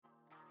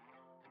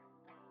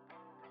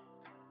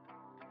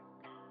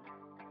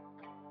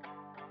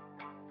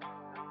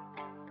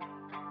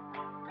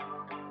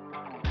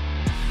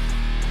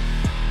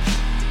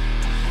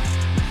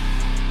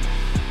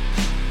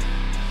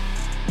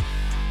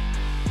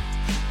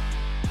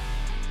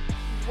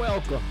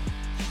Welcome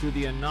to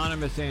the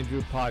Anonymous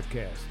Andrew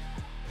podcast.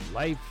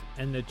 Life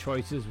and the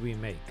choices we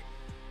make,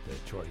 the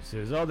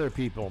choices other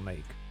people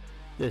make.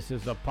 This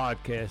is a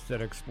podcast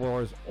that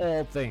explores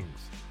all things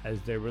as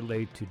they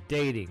relate to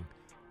dating,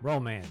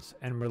 romance,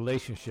 and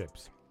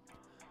relationships.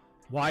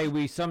 Why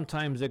we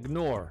sometimes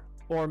ignore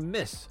or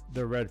miss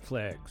the red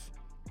flags.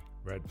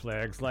 Red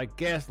flags like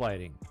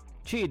gaslighting,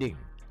 cheating,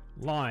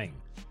 lying,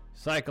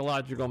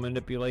 psychological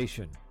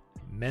manipulation,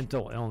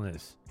 mental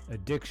illness,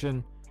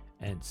 addiction,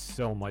 and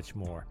so much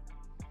more.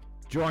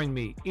 Join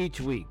me each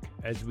week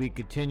as we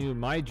continue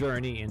my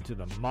journey into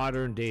the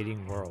modern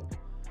dating world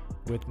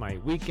with my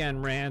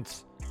weekend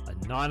rants,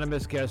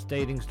 anonymous guest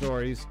dating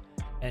stories,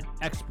 and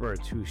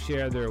experts who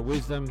share their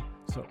wisdom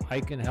so I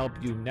can help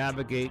you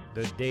navigate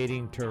the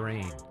dating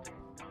terrain.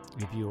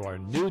 If you are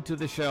new to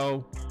the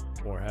show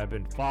or have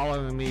been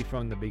following me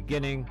from the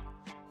beginning,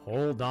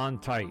 hold on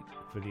tight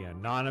for the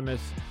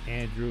Anonymous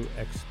Andrew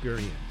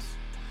experience.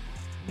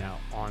 Now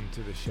on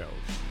to the show.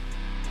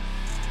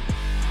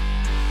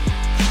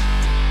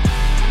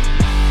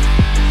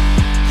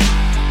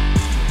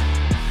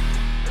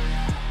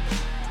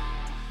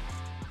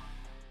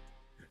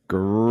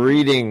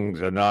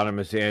 Greetings,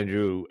 Anonymous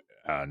Andrew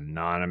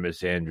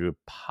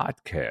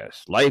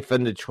podcast. Life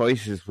and the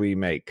choices we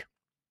make.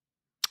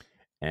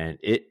 And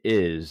it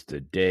is the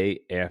day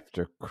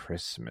after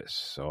Christmas.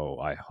 So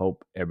I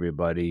hope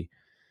everybody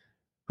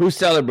who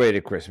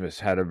celebrated Christmas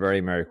had a very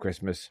Merry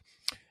Christmas.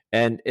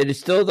 And it is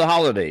still the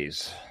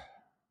holidays.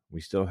 We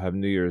still have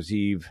New Year's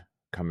Eve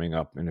coming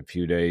up in a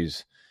few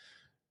days.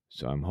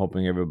 So I'm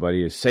hoping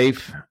everybody is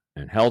safe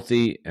and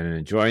healthy and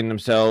enjoying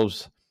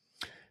themselves.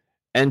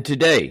 And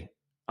today,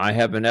 I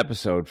have an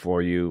episode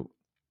for you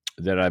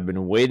that I've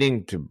been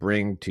waiting to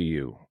bring to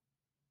you.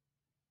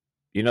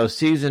 You know,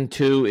 season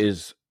 2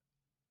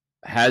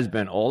 has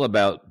been all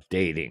about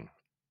dating.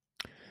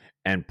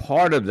 And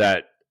part of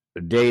that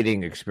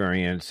dating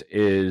experience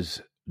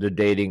is the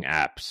dating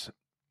apps.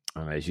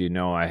 As you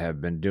know, I have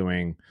been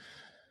doing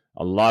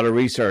a lot of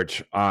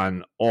research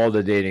on all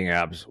the dating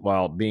apps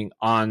while being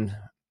on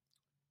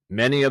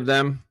many of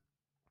them.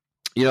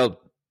 You know,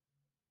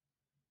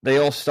 they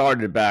all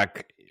started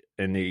back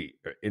in the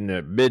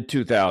mid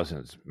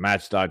 2000s.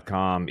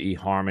 Match.com,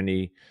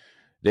 eHarmony,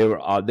 they were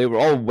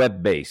all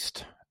web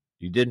based.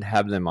 You didn't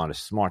have them on a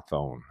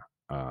smartphone.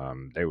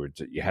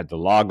 You had to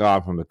log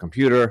on from the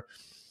computer.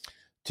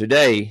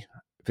 Today,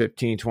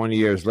 15, 20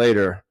 years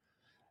later,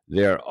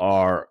 there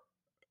are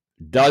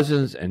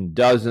dozens and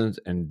dozens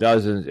and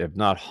dozens, if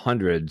not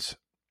hundreds,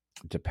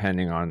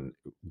 depending on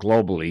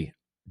globally,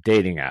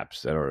 dating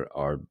apps that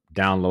are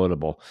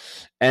downloadable.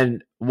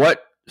 And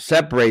what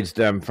separates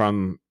them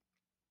from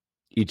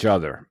each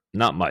other?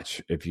 Not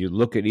much. If you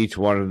look at each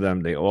one of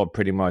them, they all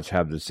pretty much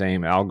have the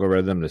same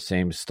algorithm, the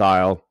same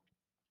style.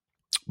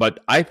 But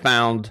I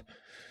found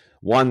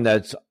one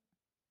that's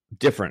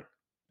different,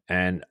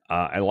 and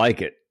I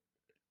like it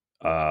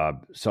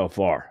so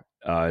far.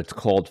 It's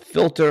called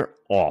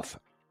Filter-Off,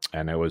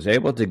 and I was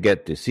able to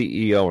get the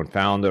CEO and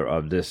founder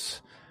of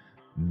this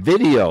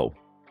video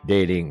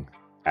dating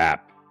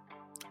app,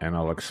 and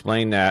I'll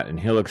explain that, and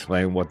he'll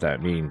explain what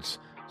that means.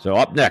 So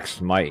up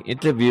next, my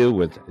interview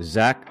with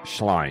Zach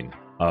Schleien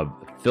of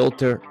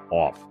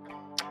Filter-Off.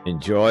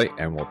 Enjoy,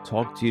 and we'll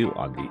talk to you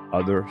on the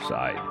other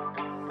side.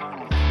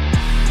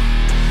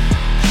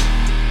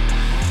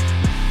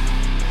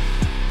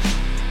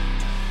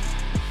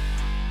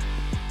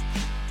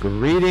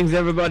 Greetings,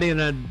 everybody,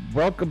 and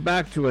welcome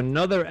back to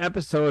another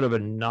episode of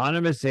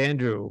Anonymous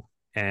Andrew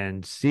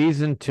and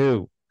Season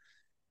 2.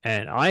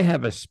 And I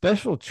have a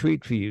special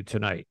treat for you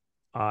tonight.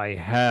 I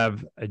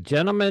have a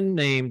gentleman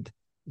named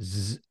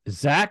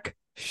Zach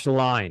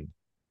Schleien.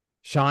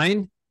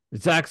 Shine?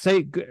 Zach,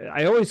 say,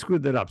 I always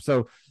screwed that up.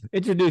 So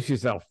introduce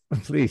yourself,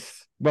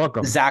 please.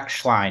 Welcome. Zach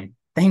Schleien.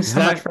 Thanks so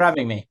much for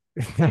having me.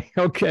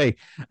 Okay.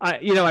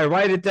 I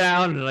write it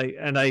down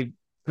and I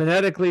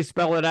phonetically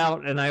spell it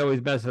out, and I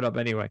always mess it up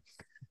anyway.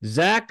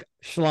 Zach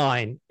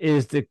Schleien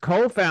is the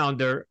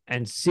co-founder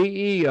and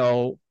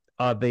CEO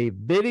of a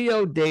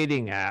video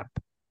dating app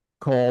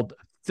called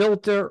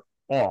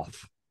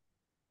Filter-Off.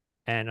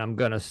 And I'm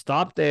going to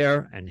stop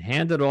there and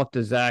hand it off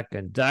to Zach.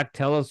 And Zach,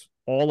 tell us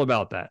all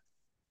about that.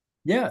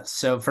 Yeah.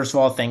 So first of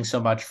all, thanks so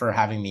much for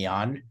having me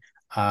on.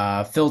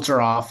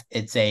 Filter-Off,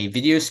 it's a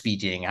video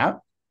speed dating app.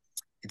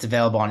 It's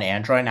available on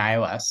Android and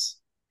iOS.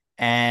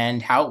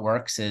 And how it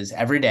works is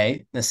every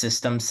day, the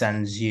system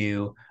sends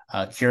you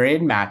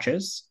curated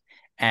matches.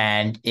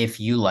 And if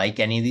you like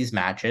any of these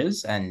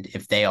matches, and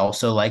if they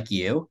also like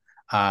you,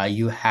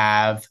 you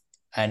have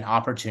an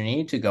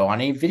opportunity to go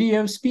on a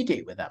video speed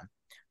date with them.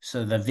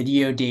 So the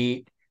video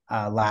date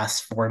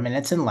lasts 4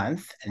 minutes in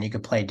length, and you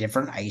can play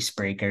different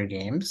icebreaker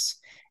games.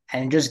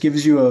 And it just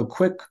gives you a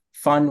quick,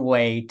 fun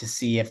way to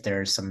see if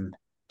there's some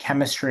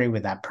chemistry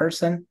with that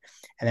person.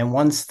 And then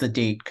once the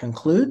date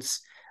concludes,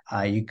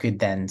 you could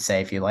then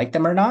say if you like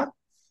them or not.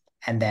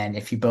 And then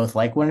if you both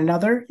like one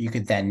another, you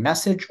could then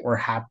message or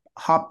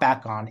hop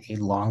back on a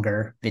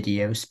longer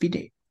video speed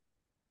date.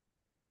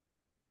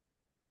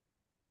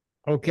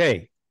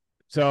 Okay.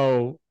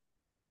 So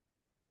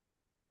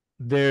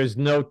there's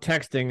no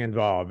texting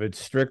involved. It's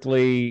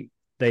strictly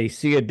they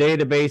see a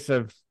database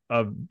of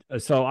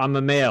so I'm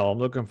a male. I'm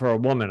looking for a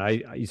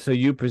woman. So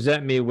you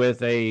present me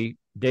with a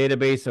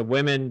database of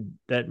women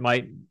that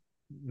might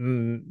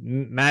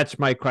match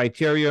my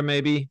criteria.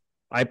 Maybe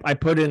I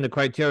put in the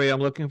criteria I'm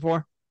looking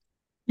for.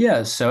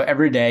 Yeah, so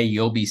every day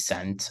you'll be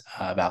sent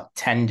about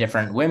 10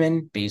 different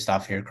women based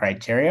off your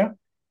criteria.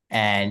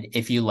 And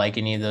if you like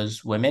any of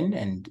those women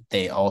and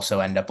they also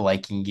end up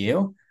liking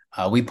you,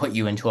 we put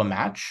you into a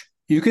match.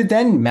 You could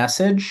then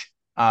message,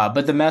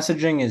 but the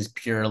messaging is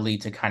purely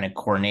to kind of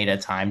coordinate a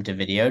time to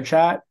video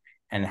chat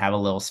and have a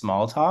little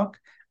small talk.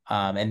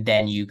 And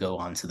then you go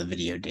on to the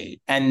video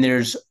date. And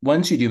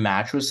once you do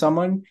match with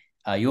someone,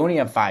 you only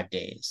have 5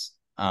 days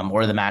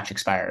or the match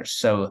expires.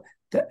 So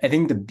I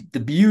think the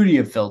beauty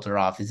of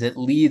Filteroff is it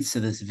leads to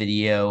this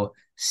video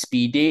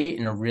speed date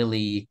in a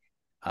really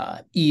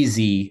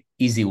easy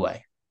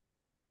way.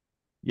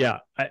 Yeah,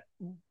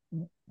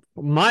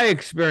 my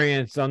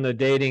experience on the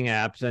dating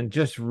apps, and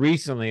just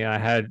recently I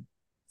had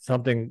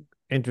something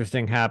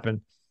interesting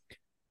happen.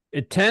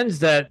 It tends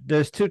that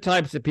there's two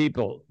types of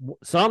people.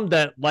 Some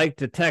that like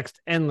to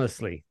text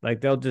endlessly, like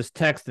they'll just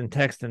text and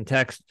text and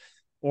text,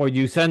 or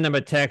you send them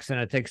a text and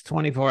it takes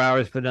 24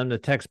 hours for them to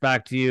text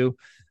back to you,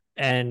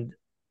 and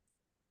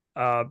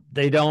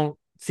they don't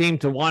seem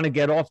to want to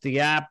get off the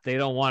app. They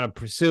don't want to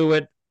pursue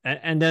it.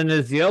 And then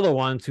there's the other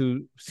ones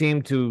who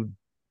seem to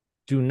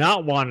do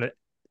not want to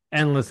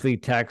endlessly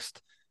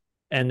text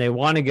and they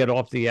want to get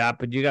off the app.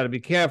 But you got to be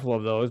careful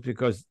of those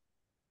because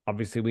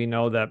obviously we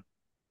know that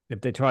if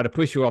they try to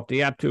push you off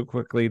the app too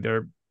quickly,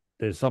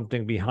 there's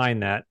something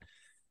behind that.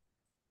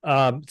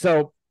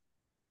 So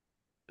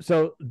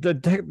the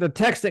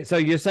texting. So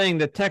you're saying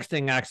the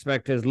texting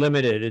aspect is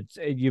limited. It's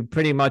you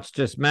pretty much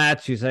just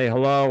match. You say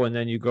hello, and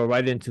then you go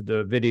right into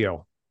the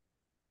video.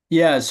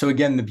 Yeah. So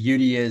again, the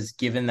beauty is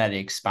given that it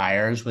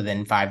expires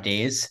within 5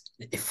 days,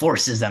 it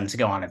forces them to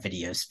go on a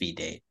video speed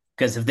date.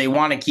 Because if they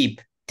want to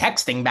keep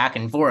texting back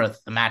and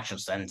forth, the match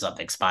just ends up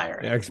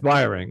expiring.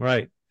 Expiring,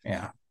 right?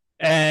 Yeah.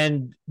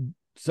 And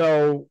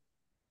so,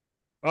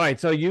 all right.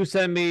 So you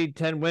send me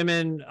 10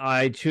 women.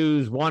 I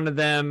choose one of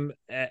them,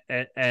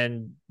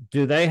 and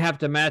do they have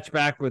to match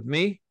back with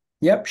me?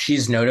 Yep.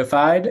 She's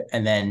notified,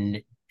 and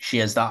then she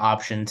has the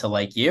option to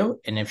like you.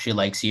 And if she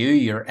likes you,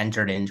 you're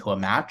entered into a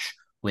match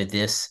with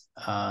this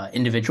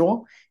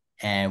individual,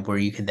 and where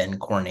you can then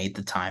coordinate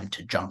the time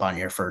to jump on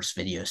your first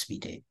video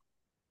speed date.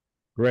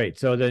 Great.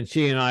 So then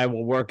she and I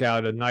will work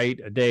out a night,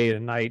 a day, a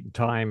night,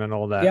 time, and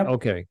all that. Yep.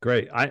 Okay,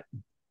 great.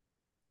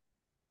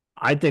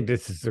 I think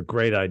this is a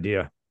great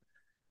idea.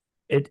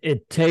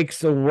 It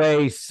takes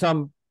away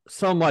so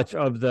much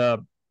of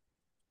the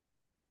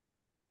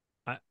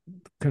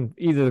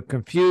either the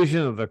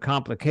confusion or the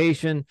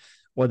complication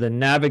or the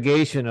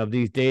navigation of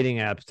these dating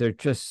apps. They're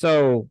just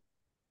so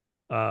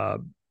uh,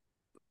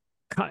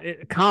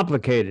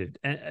 complicated.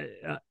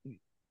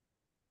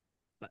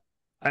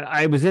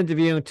 I was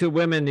interviewing two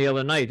women the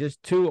other night,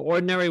 just two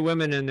ordinary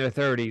women in their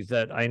 30s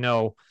that I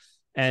know,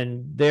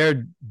 and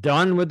they're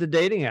done with the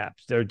dating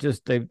apps.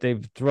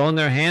 They've thrown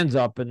their hands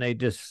up and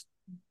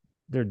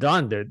they're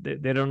done.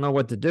 They don't know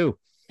what to do.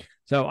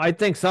 So I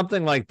think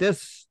something like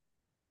this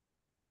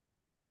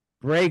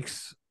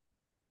breaks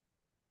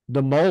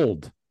the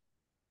mold,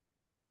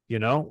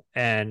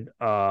 and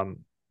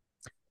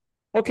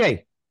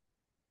okay.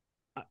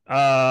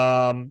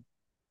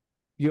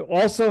 You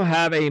also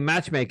have a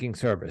matchmaking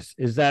service.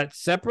 Is that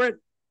separate?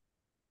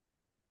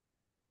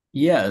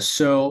 Yeah.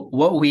 So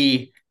what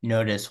we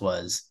noticed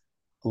was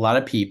a lot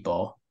of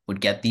people would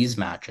get these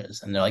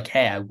matches and they're like,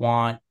 hey, I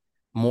want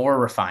more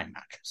refined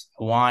matches.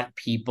 I want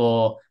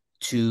people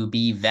to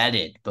be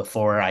vetted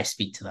before I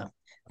speak to them.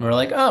 And we're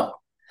like, oh,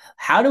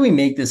 how do we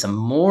make this a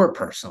more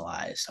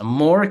personalized, a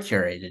more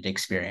curated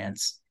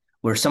experience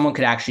where someone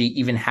could actually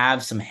even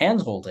have some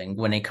hand holding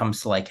when it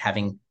comes to like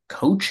having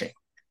coaching?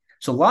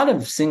 So a lot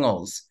of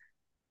singles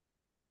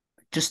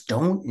just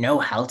don't know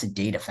how to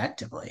date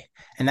effectively.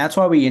 And that's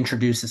why we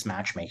introduced this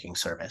matchmaking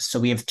service.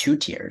 So we have two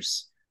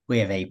tiers. We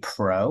have a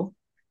pro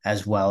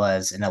as well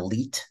as an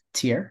elite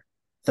tier.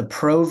 The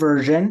pro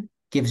version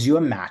gives you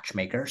a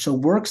matchmaker. So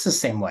it works the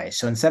same way.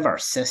 So instead of our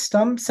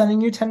system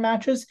sending you 10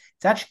 matches,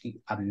 it's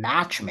actually a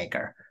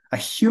matchmaker, a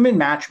human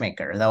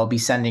matchmaker that will be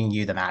sending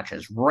you the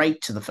matches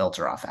right to the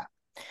Filteroff app.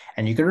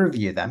 And you can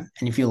review them.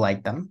 And if you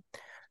like them,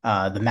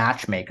 the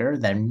matchmaker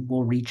then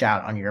will reach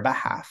out on your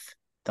behalf.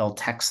 They'll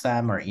text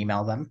them or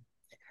email them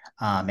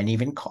and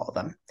even call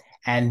them,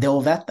 and they'll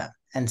vet them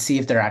and see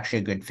if they're actually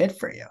a good fit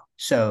for you.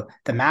 So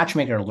the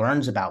matchmaker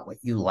learns about what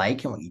you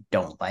like and what you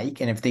don't like.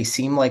 And if they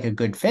seem like a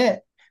good fit,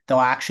 they'll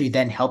actually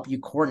then help you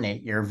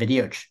coordinate your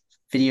video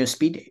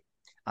speed date.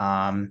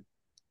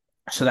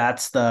 So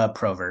that's the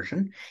pro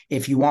version.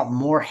 If you want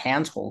more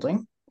hand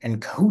holding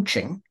and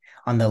coaching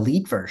on the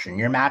elite version,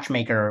 your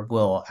matchmaker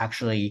will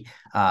actually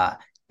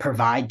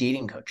provide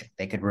dating coaching.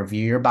 They could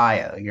review your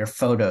bio, your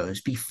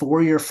photos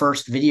before your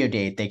first video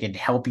date. They could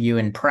help you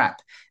in prep,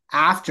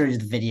 after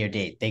the video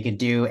date, they could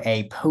do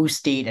a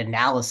post date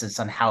analysis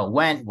on how it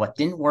went, what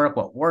didn't work,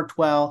 what worked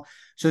well.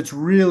 So it's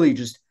really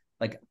just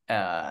like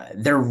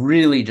they're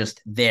really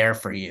just there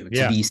for you to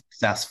Yeah. be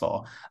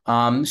successful.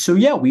 So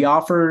yeah, we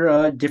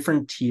offer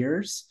different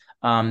tiers.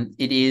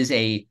 It is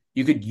a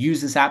you could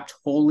use this app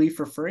totally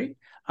for free,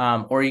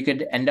 or you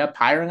could end up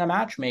hiring a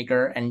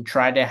matchmaker and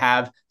try to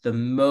have the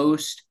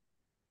most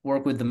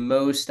work with the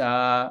most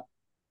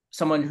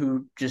someone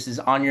who just is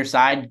on your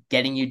side,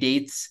 getting you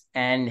dates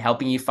and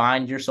helping you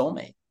find your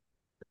soulmate.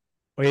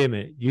 Wait a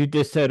minute. You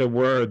just said a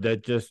word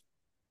that just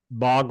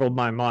boggled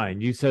my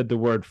mind. You said the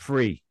word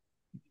free.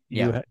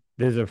 Yeah,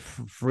 There's a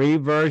free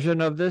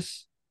version of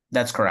this?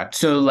 that's correct.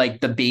 So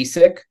like the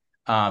basic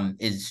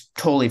is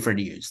totally free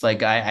to use.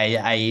 Like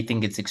I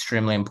think it's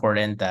extremely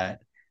important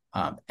that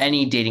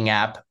any dating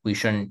app we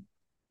shouldn't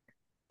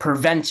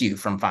prevent you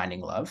from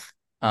finding love.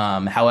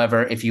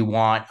 However, if you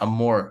want a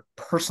more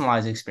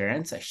personalized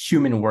experience, a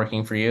human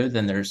working for you,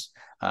 then there's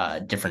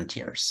different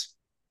tiers.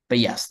 But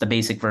yes, the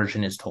basic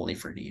version is totally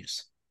free to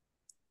use.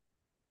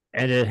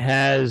 And it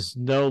has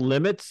no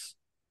limits.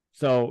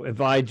 So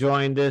if I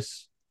join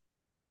this,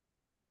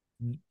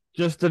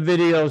 just the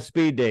video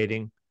speed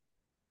dating,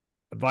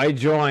 if I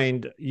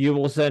joined, you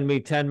will send me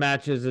 10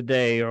 matches a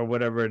day or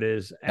whatever it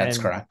is. That's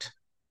And correct.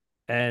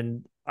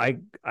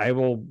 I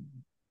will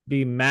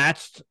be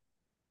matched.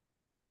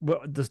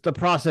 Well, the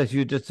process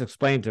you just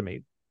explained to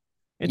me.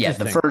 Yeah, the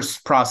Interesting.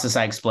 first process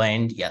I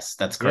explained, yes,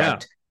 that's Yeah.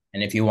 correct.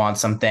 And if you want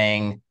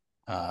something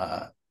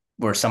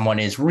where someone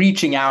is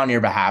reaching out on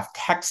your behalf,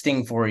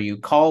 texting for you,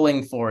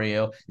 calling for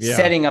you, Yeah.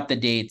 setting up the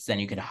dates, then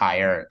you could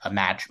hire a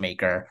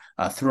matchmaker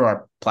through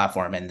our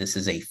platform. And this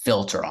is a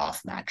filter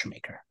off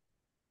matchmaker.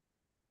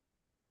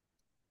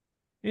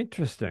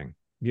 Interesting.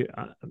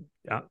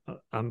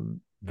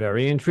 I'm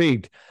very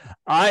intrigued.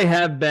 I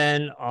have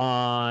been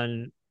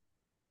on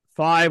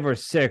five or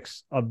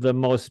six of the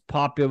most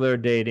popular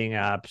dating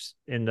apps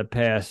in the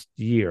past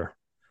year.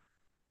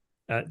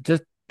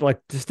 Just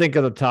think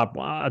of the top.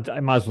 I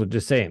might as well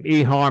just say them: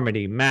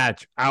 eHarmony,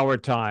 Match, Our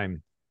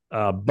Time,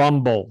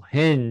 Bumble,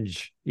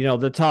 Hinge.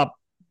 The top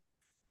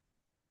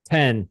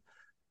 10,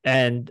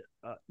 and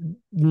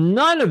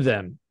none of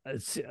them.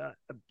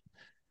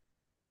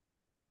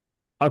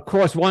 Of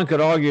course, one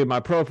could argue my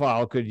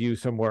profile could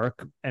use some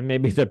work, and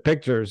maybe the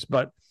pictures,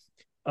 but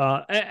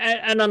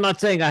and I'm not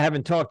saying I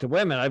haven't talked to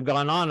women. I've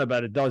gone on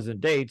about a dozen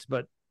dates,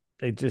 but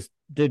they just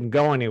didn't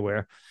go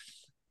anywhere.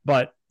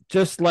 But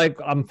just like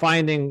I'm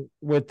finding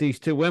with these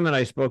two women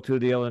I spoke to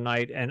the other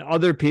night and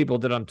other people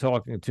that I'm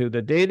talking to,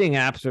 the dating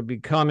apps are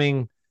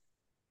becoming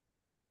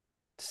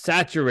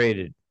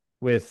saturated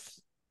with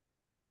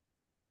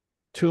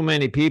too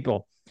many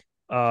people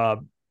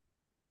and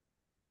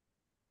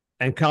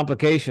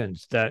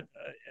complications that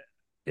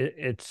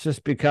it's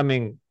just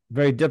becoming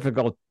very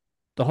difficult.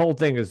 The whole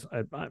thing is,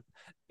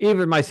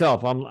 even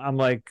myself, I'm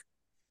like,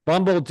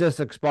 Bumble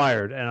just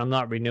expired and I'm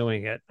not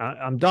renewing it.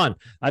 I'm done.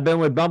 I've been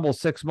with Bumble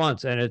 6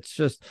 months and it's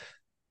just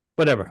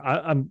whatever.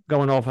 I'm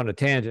going off on a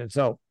tangent.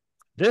 So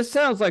this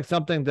sounds like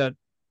something that,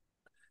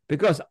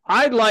 because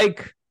I'm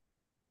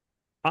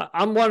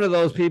one of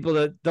those people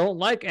that don't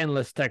like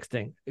endless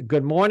texting.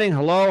 Good morning,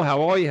 hello,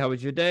 how are you? How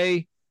was your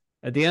day?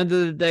 At the end of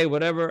the day,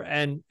 whatever.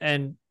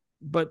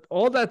 But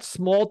all that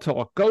small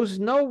talk goes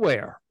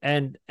nowhere.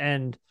 And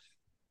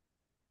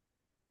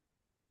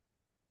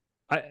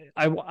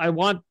I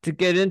want to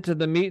get into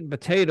the meat and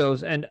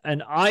potatoes, and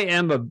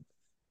I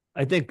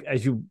think,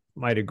 as you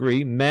might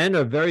agree, men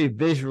are very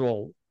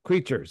visual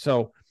creatures.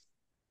 So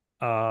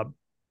uh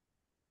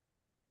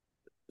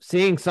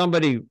seeing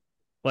somebody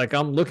like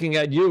I'm looking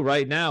at you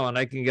right now, and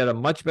I can get a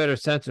much better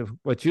sense of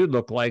what you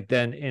look like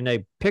than in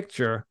a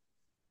picture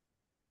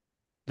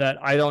that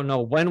I don't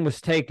know when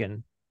was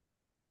taken,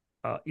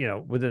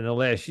 within the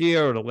last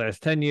year or the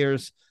last 10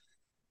 years.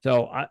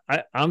 So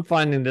I'm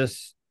finding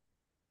this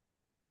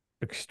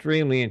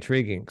extremely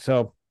intriguing.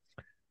 So,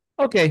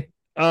 okay.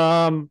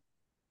 I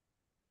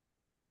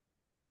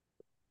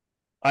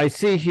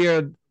see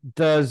here,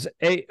 do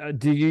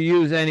you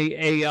use any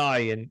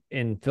AI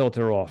in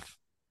Filteroff?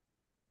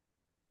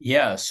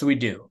 Yeah, so we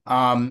do.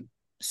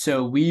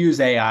 So we use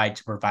AI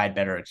to provide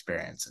better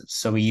experiences.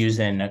 So we use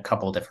it in a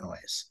couple of different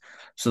ways.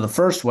 So the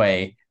first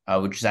way,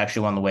 which is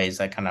actually one of the ways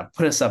that kind of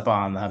put us up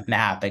on the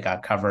map, it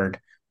got covered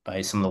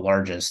by some of the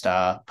largest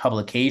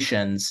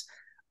publications.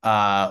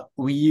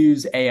 We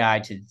use AI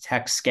to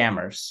detect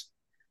scammers.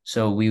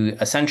 So we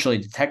essentially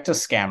detect a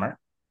scammer.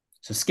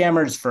 So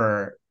scammers,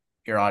 for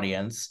your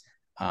audience,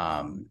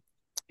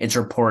 it's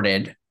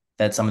reported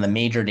that some of the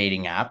major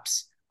dating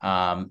apps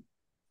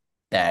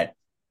that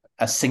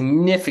a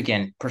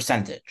significant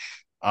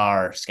percentage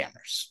are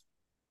scammers,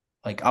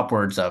 like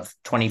upwards of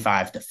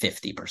 25 to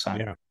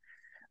 50%.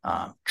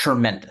 Yeah.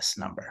 Tremendous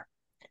number.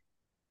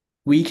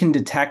 We can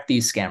detect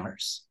these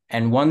scammers.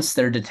 And once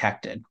they're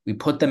detected, we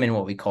put them in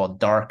what we call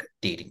dark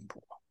dating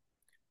pool.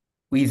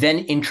 We then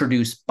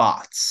introduce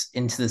bots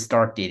into this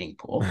dark dating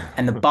pool,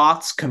 and the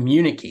bots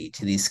communicate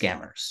to these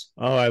scammers.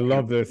 Oh, I And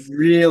love it this.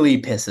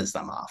 really pisses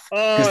them off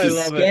Oh, because I the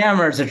love it.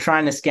 scammers are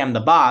trying to scam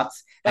the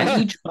bots,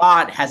 and each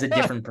bot has a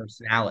different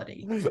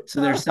personality.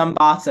 So there's some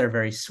bots that are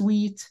very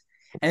sweet,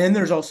 and then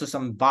there's also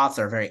some bots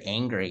that are very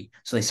angry.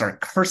 So they start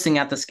cursing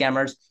at the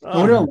scammers.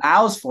 And what it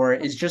allows for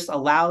is just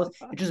allows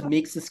it just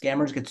makes the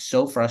scammers get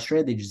so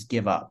frustrated they just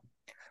give up.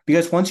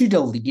 Because once you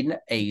delete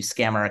a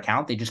scammer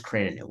account, they just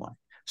create a new one.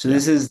 So Yeah,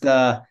 this is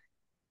the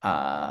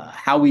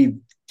how we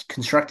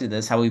constructed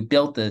this, how we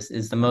built this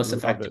is the I most love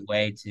effective it.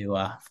 way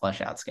to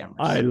flush out scammers.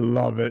 I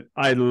love it.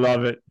 I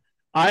love it.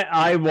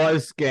 I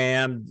was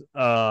scammed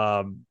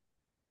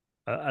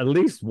at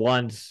least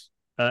once,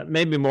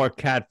 maybe more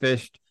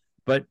catfished,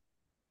 but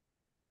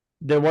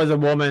there was a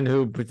woman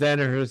who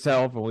presented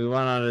herself and we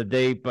went on a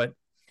date, but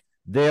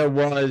there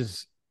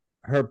was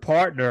her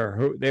partner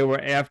who they were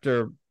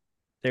after,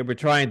 they were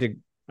trying to,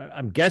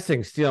 I'm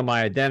guessing, steal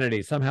my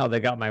identity. Somehow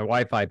they got my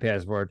Wi-Fi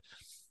password.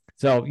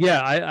 So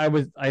yeah,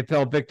 I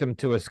fell victim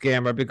to a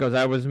scammer because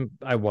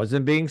I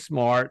wasn't being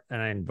smart,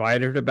 and I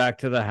invited her back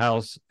to the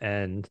house,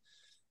 and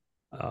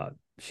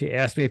she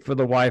asked me for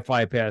the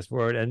Wi-Fi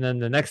password, and then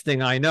the next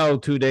thing I know,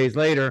 2 days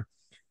later,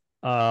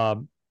 uh,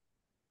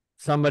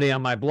 somebody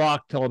on my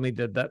block told me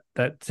that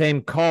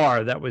same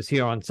car that was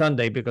here on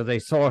Sunday, because they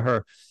saw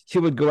her, she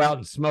would go out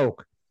and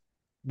smoke,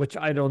 which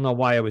I don't know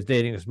why I was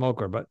dating a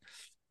smoker, but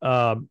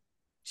um,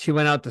 she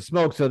went out to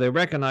smoke, so they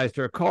recognized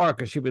her car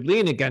because she would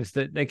lean against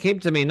it. They came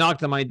to me,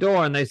 knocked on my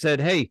door, and they said,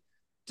 "Hey,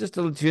 just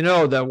to let you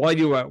know that while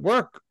you were at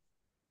work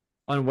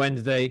on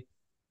Wednesday,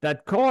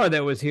 that car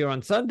that was here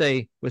on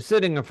Sunday was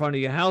sitting in front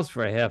of your house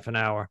for a half an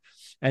hour,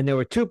 and there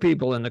were two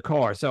people in the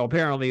car. So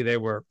apparently they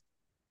were.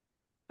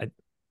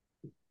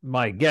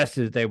 My guess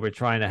is they were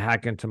trying to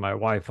hack into my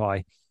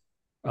Wi-Fi.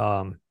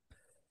 Um,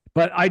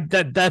 but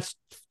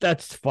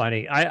that's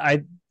funny.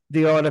 I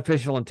the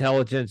artificial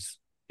intelligence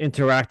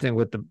interacting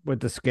with the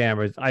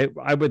scammers.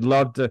 I would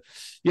love to,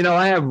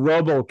 I have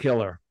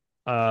RoboKiller,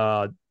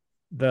 uh,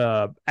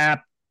 the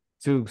app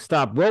to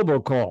stop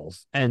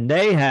robocalls, and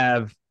they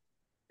have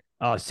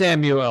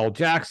Samuel L.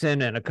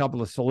 Jackson and a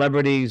couple of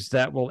celebrities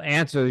that will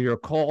answer your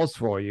calls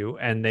for you,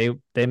 and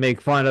they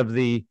make fun of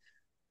the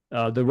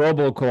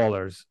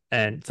robocallers,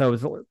 and so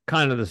it's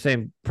kind of the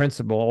same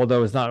principle,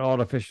 although it's not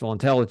artificial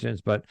intelligence,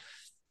 but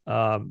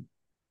um,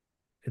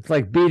 it's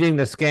like beating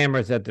the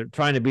scammers that they're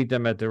trying to beat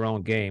them at their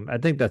own game. I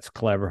think that's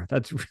clever.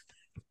 That's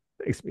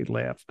makes me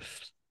laugh.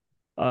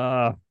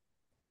 Uh,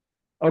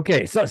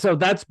 okay, so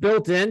that's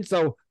built in.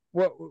 So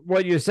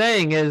what you're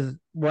saying is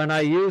when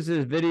I use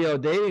this video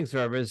dating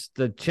service,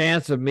 the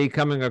chance of me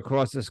coming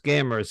across a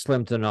scammer is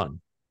slim to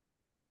none.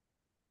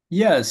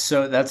 Yeah,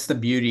 so that's the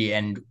beauty.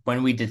 And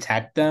when we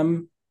detect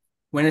them,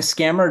 when a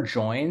scammer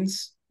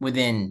joins,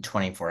 within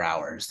 24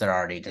 hours, they're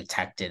already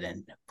detected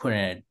and put in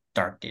a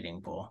dark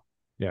dating pool.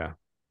 Yeah,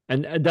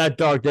 and that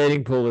dark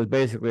dating pool is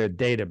basically a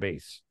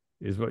database,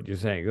 is what you're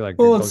saying. Like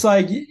Well, it's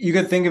like you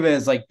could think of it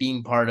as like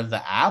being part of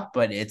the app,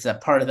 but it's a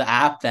part of the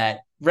app that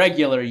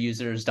regular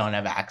users don't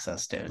have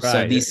access to. So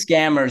right. these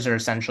scammers are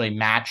essentially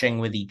matching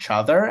with each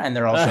other and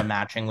they're also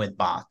matching with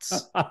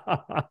bots.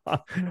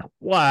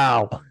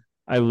 Wow,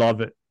 I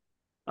love it.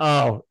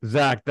 Oh,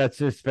 Zach, that's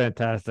just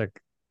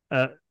fantastic.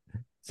 Uh,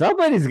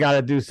 Somebody's got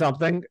to do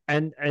something,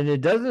 and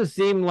it doesn't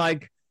seem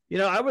like,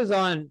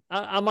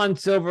 I'm on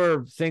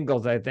Silver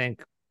Singles, I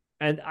think,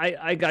 and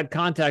I got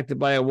contacted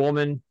by a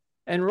woman,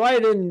 and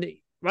right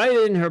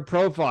in her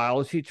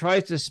profile, she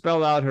tries to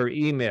spell out her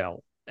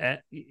email.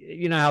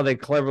 You know how they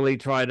cleverly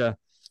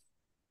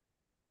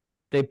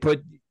they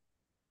put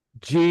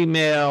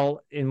Gmail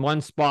in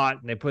one spot,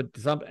 and they put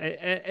some.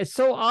 It's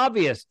so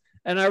obvious,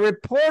 and I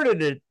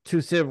reported it to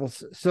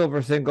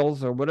Silver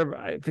Singles or whatever.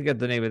 I forget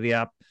the name of the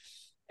app,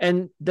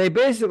 and they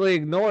basically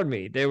ignored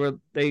me.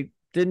 They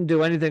didn't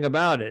do anything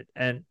about it.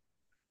 And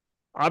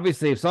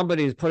obviously, if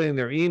somebody is putting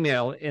their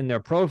email in their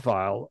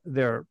profile,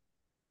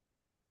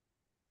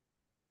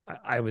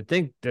 I would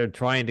think they're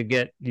trying to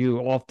get you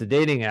off the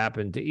dating app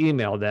and to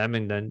email them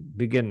and then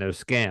begin their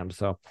scam.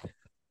 So,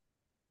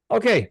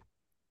 okay.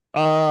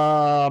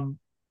 Um,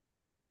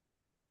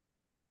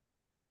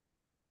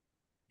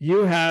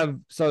 you have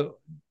so.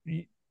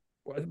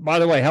 By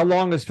the way, how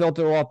long has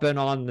Filteroff been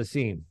on the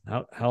scene?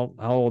 How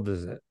old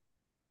is it?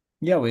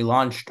 Yeah, we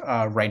launched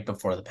right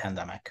before the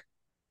pandemic.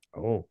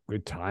 Oh,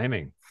 good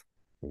timing.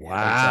 Yeah,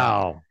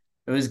 Wow.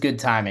 it was good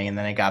timing, and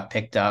then it got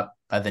picked up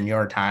by the New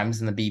York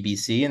Times and the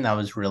BBC, and that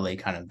was really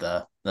kind of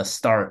the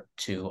start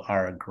to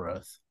our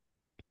growth.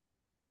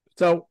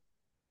 So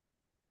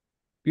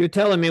you're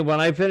telling me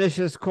when I finish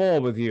this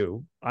call with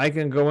you, I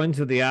can go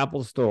into the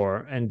Apple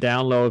Store and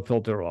download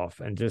Filteroff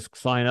and just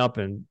sign up.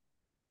 And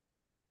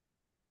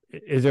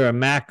is there a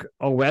Mac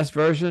OS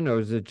version, or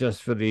is it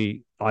just for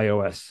the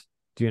iOS?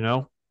 Do you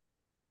know?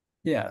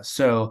 Yeah,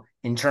 so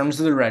in terms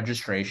of the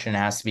registration, it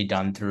has to be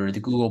done through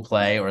the Google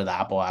Play or the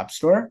Apple App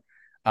Store.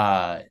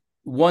 Uh,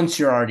 Once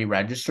you're already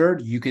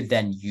registered, you could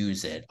then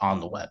use it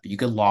on the web. You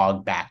could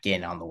log back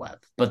in on the web,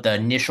 but the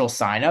initial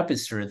sign up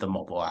is through the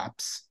mobile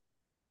apps.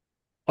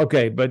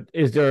 Okay, but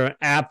is there an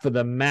app for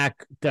the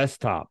Mac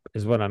desktop?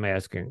 Is what I'm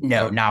asking.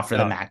 No, Or not for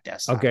the Mac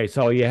desktop. okay,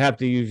 so you have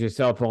to use your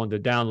cell phone to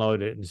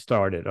download it and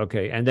start it.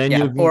 Okay, and then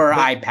Yeah, you or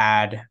can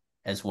iPad.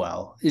 as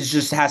well. It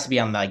just has to be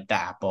on like the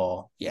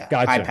Apple, yeah,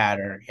 Gotcha. iPad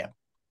or yeah.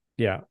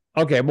 Yeah.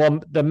 Okay. Well,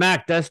 the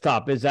Mac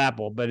desktop is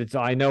Apple, but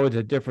I know it's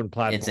a different It's a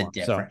platform. So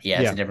different, yeah,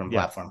 it's a yeah, different yeah.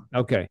 platform.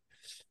 Okay.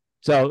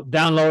 So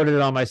download it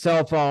on my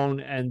cell phone,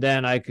 and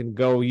then I can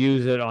go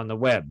use it on the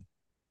web.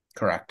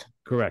 Correct.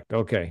 Correct.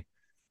 Okay.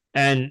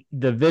 And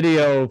the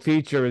video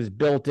feature is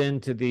built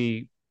into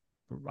the.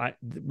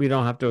 We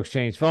don't have to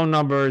exchange phone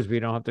numbers. We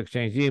don't have to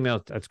exchange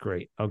emails. That's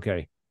great.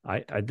 Okay.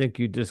 I think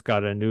you just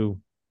got a new.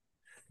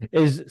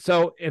 Is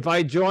so if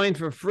I join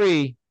for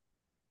free,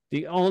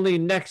 the only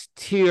next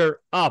tier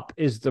up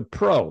is the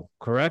Pro,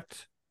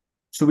 correct?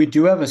 So we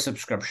do have a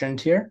subscription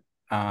tier,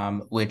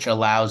 which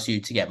allows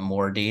you to get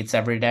more dates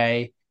every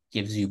day,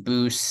 gives you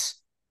boosts,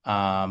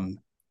 um,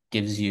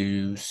 gives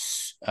you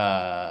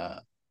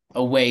a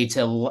way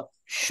to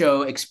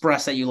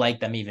express that you like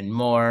them even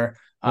more.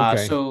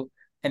 Okay.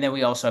 And then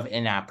we also have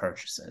in-app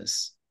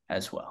purchases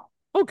as well.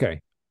 Okay.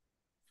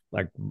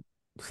 Like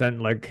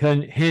send like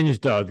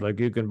Hinge does, like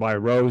you can buy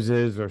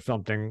roses or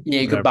something,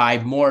 Yeah, you could whatever.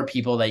 buy more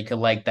people that you could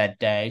like that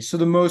day. So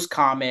the most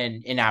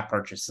common in-app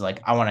purchase is like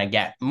I want to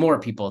get more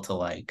people to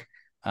like,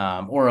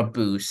 or a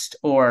boost,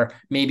 or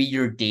maybe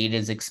your date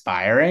is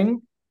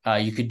expiring.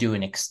 You could do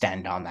an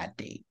extend on that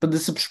date, but the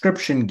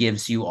subscription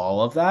gives you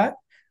all of that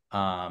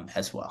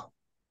as well.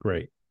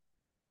 Great.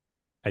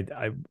 I,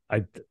 I,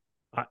 I,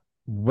 I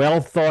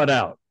well thought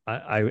out.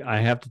 I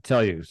have to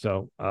tell you.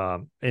 So,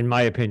 in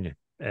my opinion,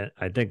 and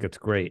I think it's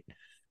great.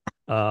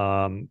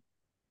 Um,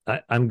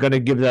 I'm going to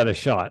give that a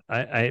shot.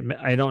 I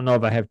don't know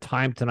if I have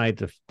time tonight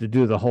to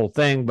do the whole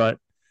thing, but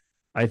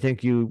I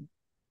think you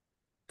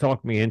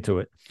talked me into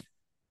it.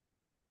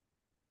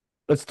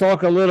 Let's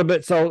talk a little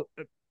bit. So,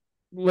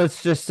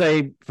 let's just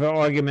say, for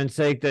argument's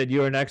sake, that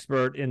you're an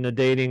expert in the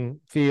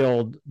dating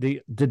field,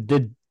 the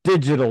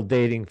digital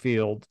dating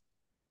field.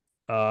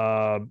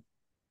 Uh,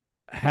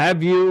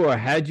 have you or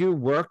had you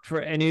worked for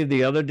any of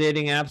the other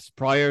dating apps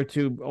prior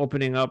to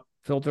opening up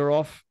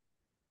Filteroff?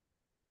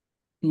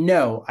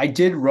 No, I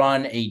did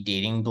run a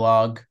dating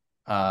blog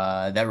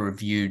that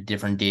reviewed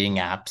different dating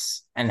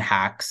apps and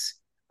hacks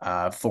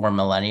for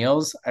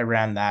millennials. I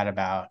ran that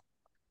about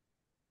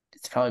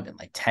it's probably been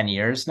like 10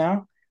 years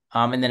now.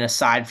 And then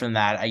aside from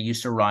that, I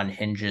used to run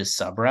Hinge's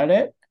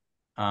subreddit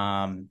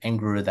and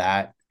grew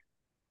that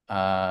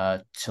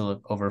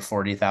to over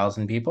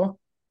 40,000 people.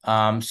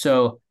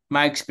 So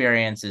my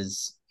experience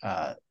is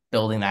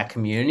building that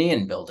community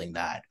and building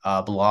that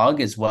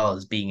blog, as well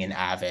as being an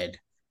avid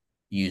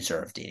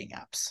user of dating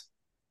apps.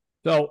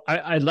 So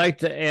I'd like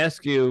to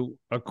ask you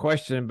a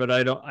question, but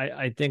I don't.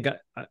 I think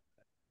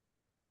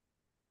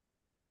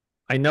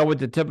I know what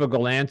the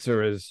typical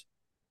answer is.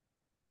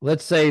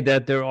 Let's say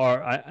that there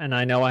are, and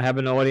I know I have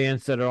an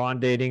audience that are on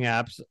dating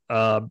apps.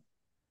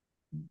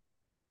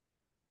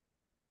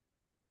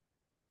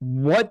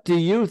 What do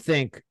you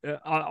think?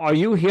 Are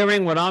you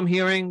hearing what I'm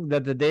hearing,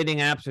 that the dating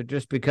apps are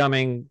just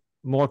becoming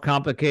more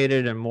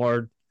complicated and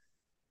more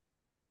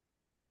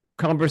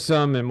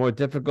cumbersome and more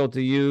difficult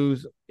to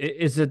use?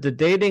 Is it the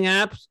dating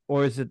apps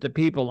or is it the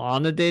people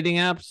on the dating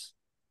apps?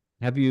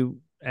 Have you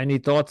any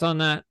thoughts on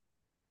that?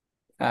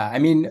 I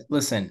mean,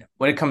 listen,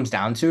 what it comes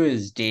down to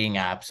is dating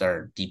apps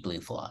are deeply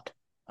flawed.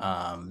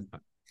 Um,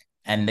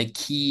 and the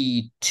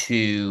key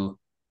to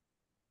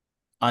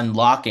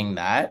unlocking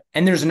that,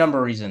 and there's a number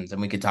of reasons,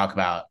 and we could talk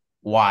about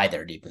why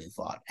they're deeply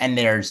flawed. And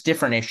there's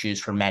different issues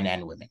for men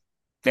and women,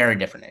 very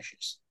different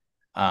issues.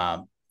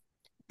 Um,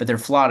 but they're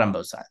flawed on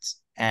both sides.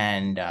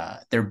 And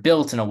they're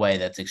built in a way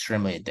that's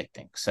extremely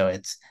addicting. So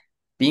it's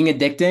being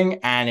addicting,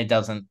 and it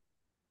doesn't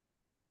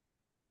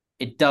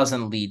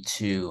lead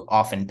to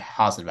often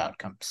positive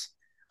outcomes.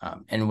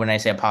 And when I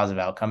say a positive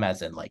outcome,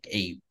 as in like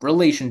a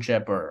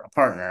relationship or a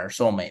partner or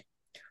soulmate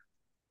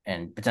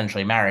and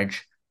potentially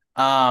marriage.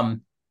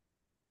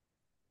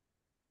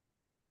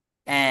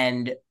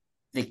 And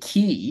the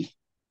key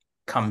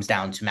comes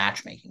down to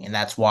matchmaking. And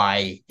that's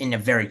why, in a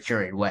very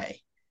curated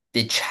way,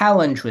 the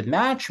challenge with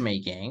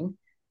matchmaking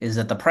is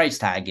that the price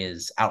tag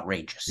is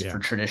outrageous Yeah. for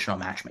traditional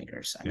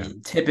matchmakers. I Yeah.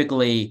 mean,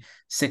 typically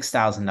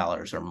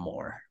 $6,000 or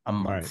more a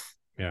Right. month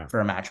Yeah. for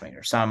a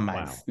matchmaker. Some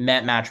Wow. I've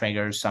met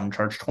matchmakers, some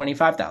charge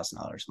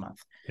 $25,000 a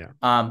month. Yeah.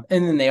 And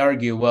then they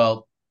argue,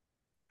 well,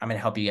 I'm going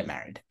to help you get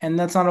married. And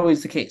that's not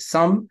always the case.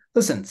 Some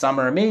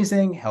are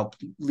amazing, help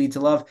lead to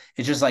love.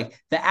 It's just like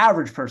the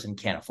average person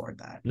can't afford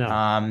that.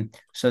 No.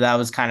 So that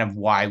was kind of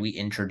why we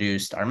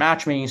introduced our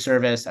matchmaking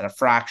service at a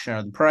fraction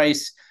of the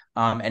price,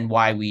 and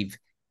why we've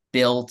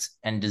built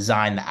and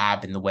designed the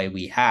app in the way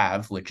we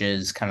have, which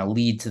is kind of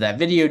lead to that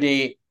video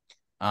date.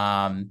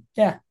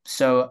 Yeah.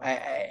 So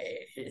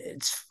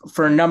it's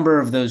for a number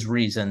of those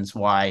reasons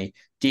why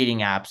dating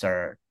apps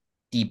are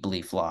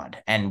deeply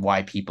flawed and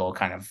why people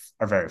kind of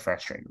are very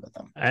frustrated with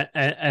them.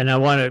 And I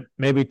want to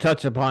maybe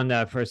touch upon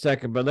that for a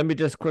second, but let me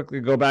just quickly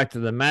go back to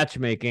the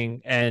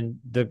matchmaking and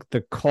the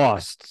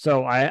cost.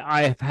 So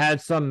I've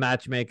had some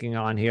matchmaking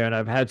on here, and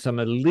I've had some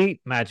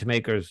elite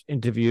matchmakers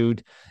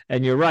interviewed,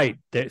 and you're right,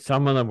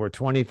 some of them were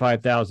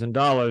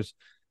 $25,000,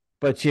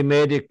 but she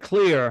made it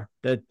clear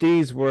that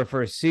these were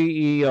for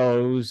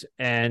CEOs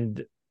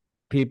and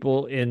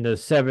people in the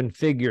seven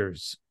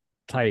figures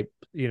type,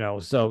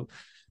 so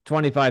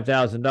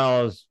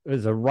 $25,000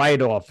 is a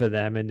write-off for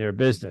them in their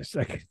business.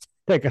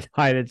 They could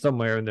hide it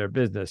somewhere in their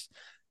business.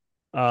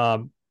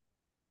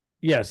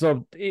 Yeah.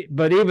 So,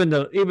 but even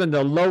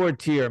the lower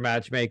tier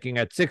matchmaking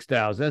at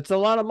 6,000, it's a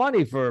lot of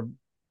money for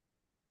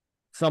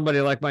somebody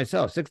like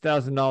myself.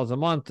 $6,000 a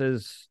month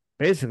is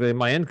basically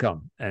my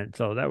income, and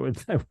so that would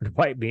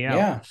wipe me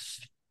out.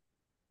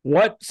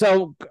 Yeah.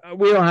 So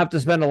we don't have to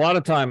spend a lot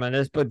of time on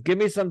this, but give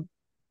me some.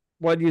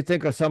 What do you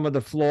think are some of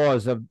the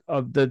flaws of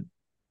the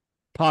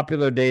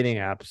popular dating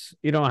apps?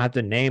 You don't have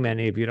to name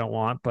any if you don't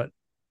want, but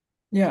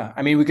Yeah.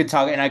 I mean, we could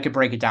talk, and I could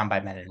break it down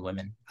by men and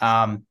women.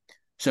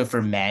 So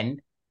for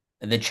men,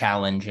 the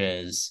challenge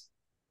is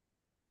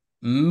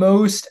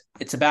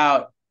it's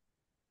about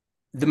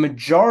the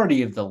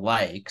majority of the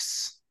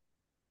likes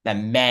that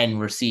men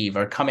receive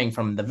are coming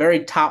from the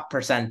very top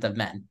percent of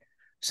men.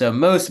 So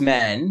most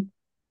men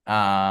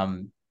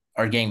are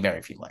getting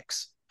very few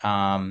likes.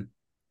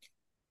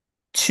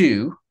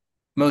 Two,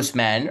 most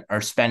men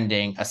are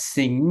spending a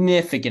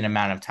significant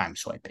amount of time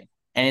swiping.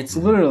 And it's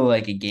literally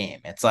like a game.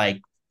 It's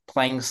like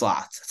playing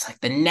slots. It's like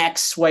the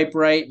next swipe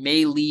right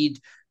may lead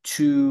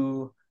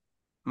to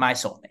my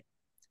soulmate.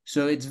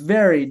 So it's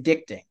very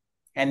addicting.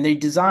 And they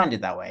designed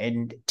it that way.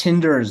 And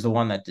Tinder is the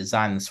one that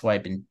designed the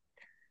swipe in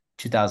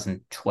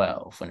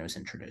 2012 when it was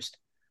introduced.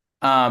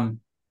 The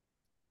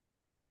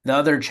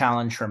other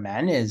challenge for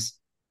men is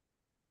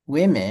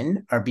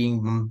women are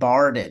being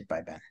bombarded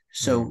by men.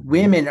 So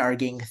women are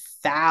getting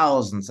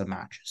thousands of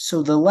matches.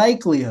 So the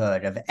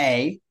likelihood of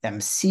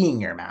them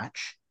seeing your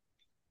match,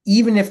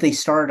 even if they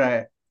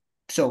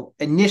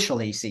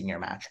initially seeing your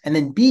match, and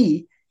then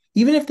B,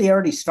 even if they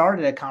already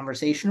started a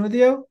conversation with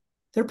you,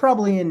 they're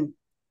probably in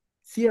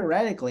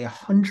theoretically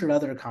 100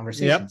 other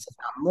conversations, if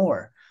not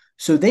more.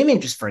 So they may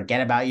just forget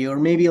about you, or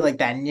maybe like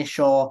that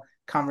initial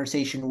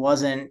conversation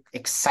wasn't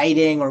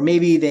exciting, or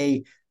maybe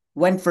they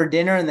went for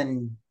dinner and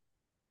then,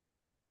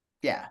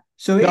 yeah.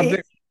 So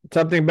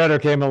something better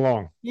came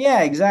along.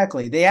 Yeah,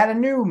 exactly. They had a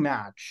new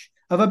match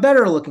of a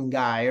better looking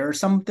guy or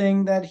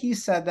something that he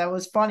said that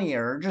was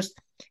funnier, or just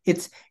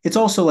it's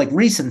also like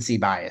recency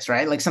bias,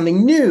 right? Like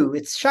something new,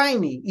 it's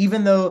shiny,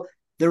 even though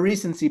the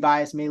recency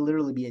bias may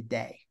literally be a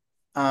day.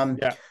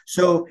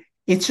 So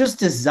it's just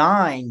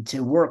designed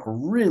to work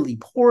really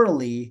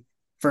poorly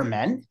for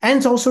men, and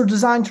it's also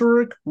designed to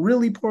work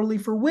really poorly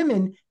for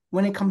women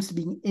when it comes to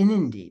being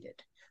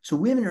inundated. So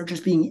women are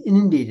just being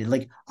inundated.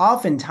 Like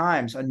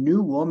oftentimes, a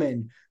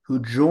woman who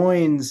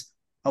joins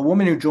one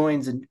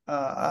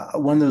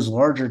of those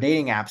larger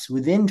dating apps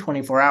within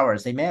 24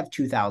 hours, they may have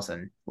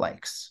 2,000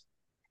 likes,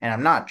 and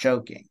I'm not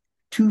joking.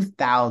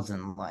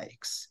 2,000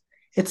 likes.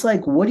 It's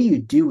like, what do you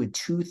do with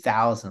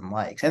 2,000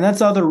 likes? And that's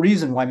the other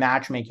reason why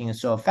matchmaking is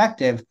so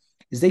effective,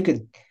 is they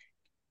could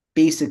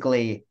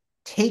basically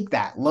take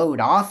that load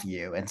off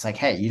you. And it's like,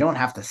 hey, you don't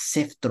have to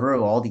sift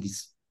through all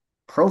these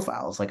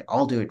profiles. Like,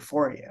 I'll do it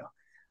for you.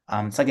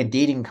 It's like a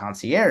dating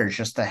concierge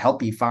just to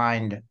help you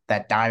find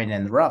that diamond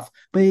in the rough.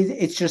 But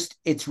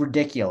it's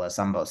ridiculous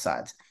on both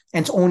sides.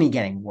 And it's only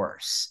getting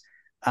worse.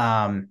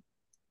 And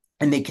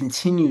they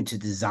continue to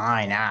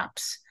design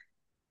apps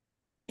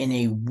in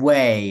a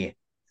way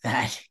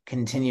that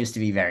continues to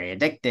be very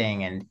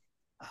addicting, and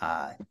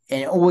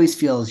it always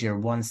feels you're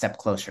one step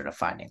closer to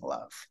finding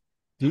love.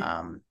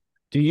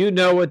 Do you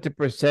know what the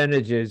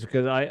percentage is?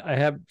 Because I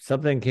have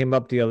something came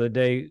up the other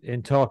day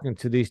in talking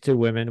to these two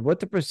women. What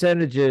the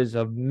percentage is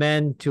of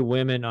men to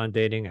women on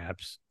dating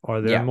apps?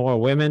 Are there more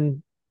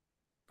women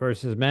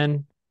versus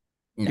men?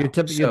 No.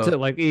 You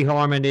like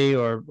eHarmony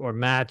or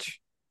Match?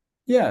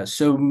 Yeah.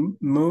 So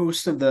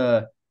most of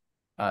the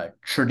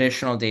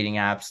traditional dating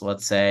apps,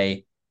 let's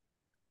say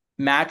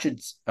Match,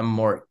 it's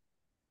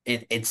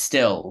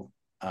still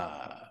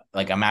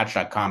like a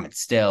Match.com, it's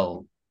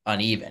still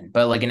uneven.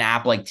 But like an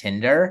app like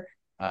Tinder,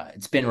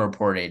 it's been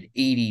reported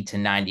 80 to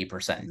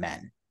 90%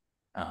 men.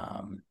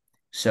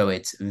 So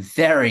it's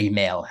very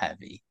male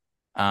heavy.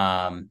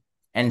 And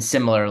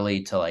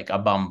similarly to like a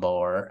Bumble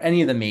or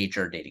any of the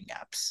major dating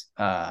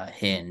apps,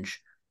 Hinge.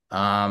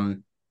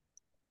 When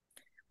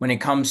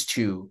it comes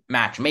to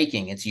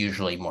matchmaking, it's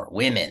usually more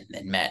women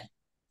than men.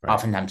 Right.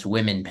 Oftentimes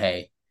women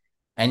pay.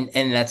 And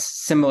that's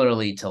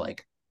similarly to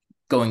like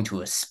going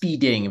to a speed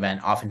dating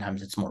event.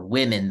 Oftentimes it's more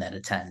women that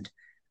attend.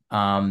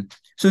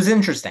 So it's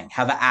interesting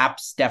how the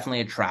apps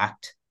definitely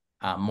attract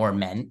more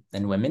men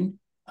than women.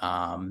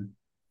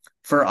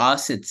 For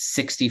us, it's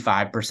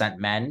 65%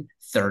 men,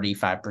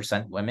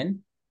 35%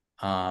 women.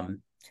 And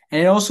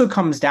it also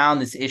comes down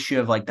this issue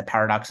of like the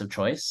paradox of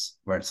choice,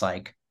 where it's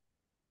like,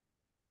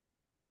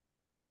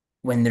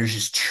 when there's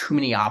just too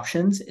many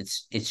options,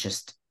 it's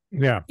just,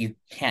 you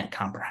can't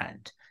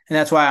comprehend. And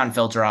that's why on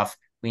Filteroff,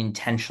 we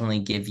intentionally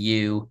give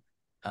you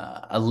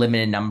a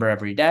limited number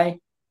every day.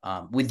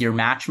 With your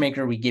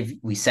matchmaker,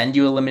 we send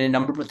you a limited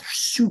number, but they're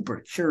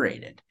super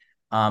curated.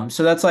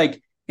 So that's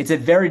like, it's a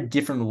very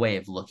different way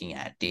of looking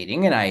at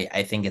dating. And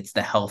I think it's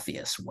the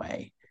healthiest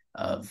way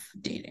of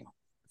dating.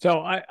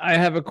 So I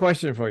have a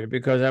question for you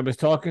because I was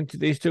talking to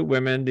these two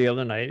women the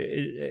other night,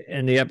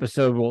 and the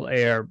episode will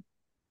air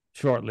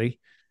shortly.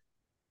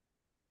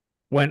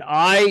 When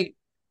I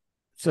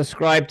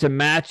subscribed to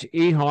Match,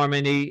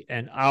 eHarmony,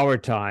 and Our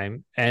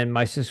Time, and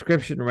my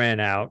subscription ran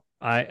out,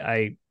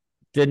 I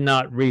did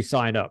not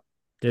re-sign up,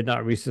 did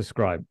not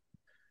resubscribe.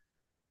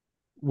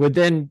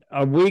 Within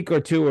a week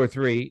or two or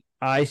three,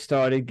 I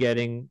started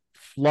getting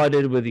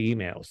flooded with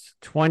emails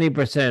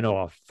 20%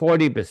 off,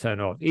 40%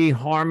 off.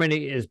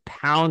 eHarmony is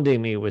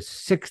pounding me with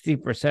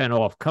 60%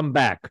 off. Come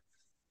back.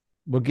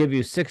 We'll give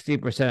you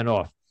 60%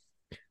 off.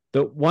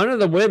 One of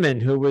the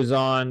women who was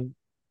on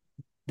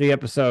the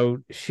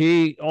episode,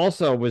 she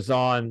also was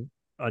on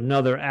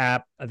another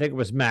app. I think it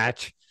was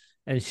Match,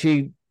 and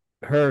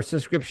her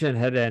subscription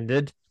had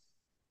ended.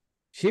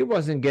 She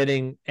wasn't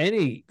getting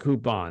any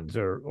coupons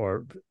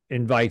or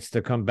invites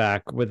to come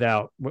back with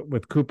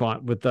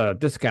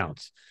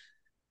discounts.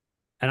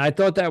 And I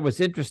thought that was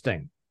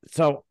interesting.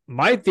 So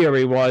my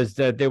theory was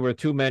that there were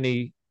too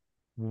many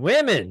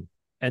women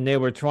and they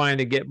were trying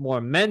to get more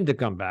men to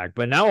come back.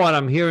 But now what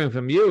I'm hearing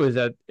from you is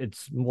that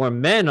it's more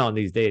men on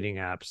these dating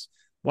apps.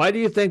 Why do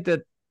you think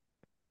that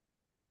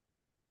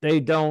they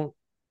don't?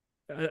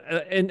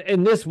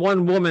 In this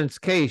one woman's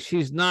case,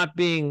 she's not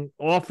being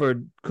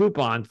offered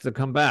coupons to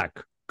come back,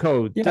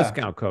 Yeah.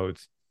 discount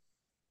codes.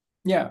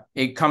 Yeah.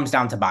 It comes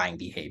down to buying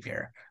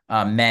behavior.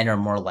 Men are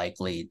more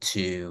likely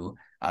to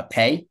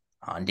pay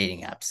on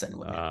dating apps than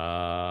women.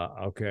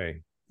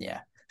 Okay.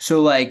 Yeah.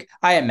 So, like,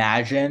 I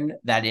imagine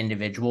that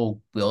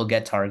individual will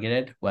get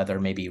targeted,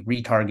 whether maybe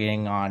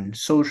retargeting on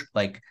social,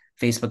 like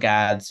Facebook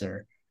ads,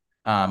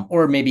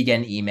 or maybe get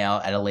an email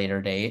at a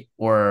later date,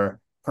 or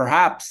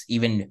perhaps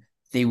even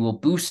they will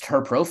boost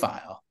her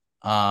profile,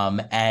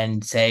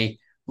 and say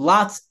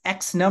lots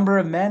X number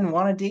of men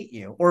want to date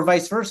you, or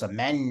vice versa.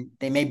 Men,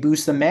 they may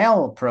boost the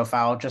male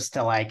profile just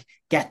to like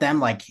get them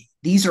like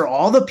these are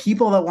all the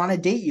people that want to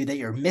date you that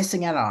you're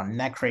missing out on, and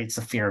that creates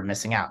the fear of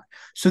missing out.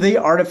 So they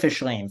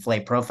artificially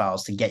inflate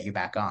profiles to get you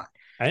back on.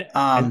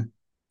 And,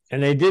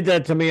 and they did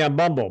that to me on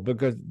Bumble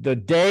because the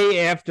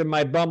day after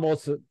my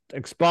Bumble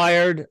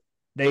expired,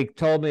 they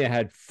told me I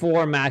had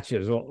 4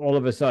 matches all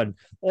of a sudden.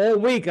 All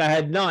week I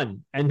had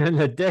none. And then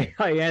the day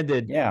I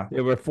ended,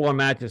 there were 4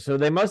 matches. So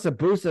they must have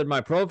boosted my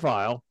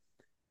profile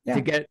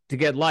to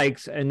get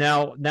likes. And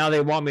now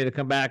they want me to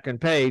come back and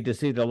pay to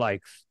see the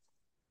likes.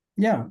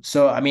 Yeah.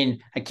 So, I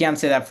mean, I can't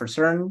say that for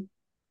certain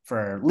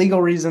for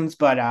legal reasons,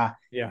 but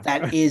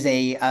that is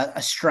a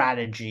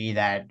strategy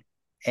that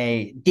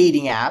a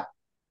dating app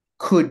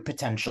could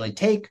potentially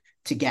take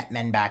to get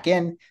men back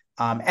in.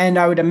 And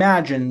I would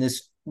imagine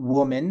this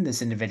woman,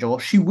 this individual,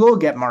 she will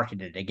get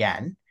marketed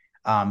again,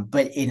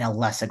 but in a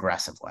less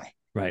aggressive way.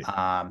 Right.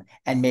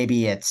 And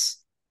maybe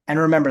and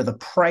remember, the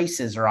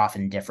prices are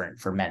often different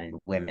for men and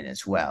women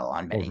as well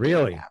on many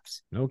dating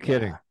apps. No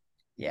kidding.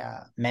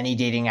 Yeah. Many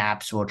dating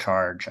apps will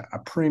charge a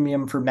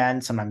premium for men.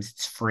 Sometimes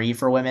it's free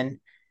for women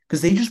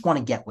because they just want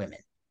to get women.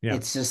 Yeah.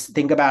 It's just,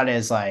 think about it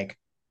as like,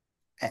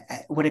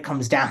 what it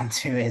comes down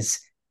to is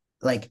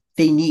like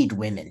they need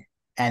women.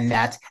 And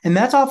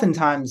that's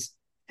oftentimes,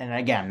 and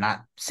again,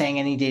 not saying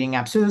any dating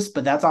apps do this,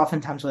 but that's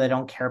oftentimes why they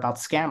don't care about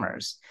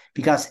scammers,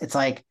 because it's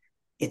like,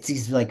 it's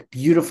these like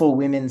beautiful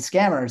women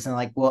scammers, and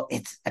like, well,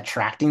 it's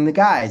attracting the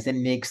guys that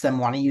makes them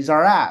want to use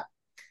our app.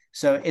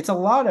 So it's a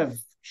lot of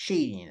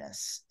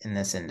shadiness in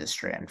this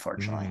industry,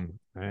 unfortunately.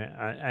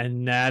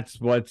 And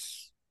that's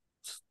what's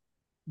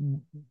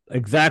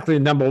exactly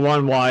number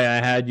one why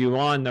I had you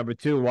on. Number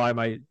two, why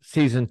my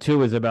season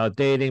 2 is about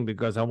dating,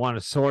 because I want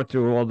to sort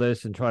through all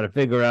this and try to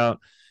figure out.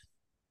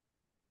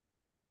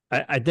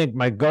 I think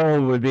my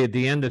goal would be at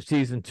the end of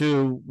season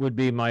 2 would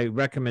be my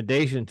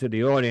recommendation to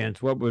the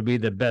audience. What would be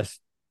the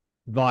best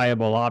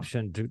viable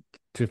option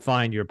to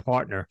find your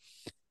partner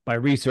by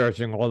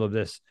researching all of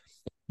this?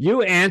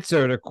 You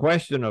answered a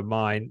question of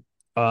mine.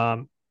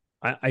 I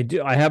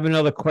have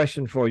another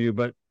question for you,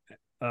 but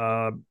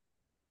I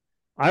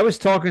was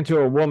talking to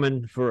a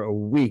woman for a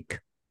week.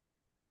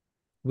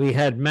 We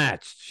had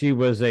matched. She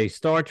was a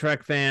Star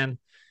Trek fan,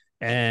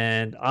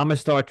 and I'm a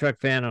Star Trek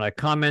fan, and I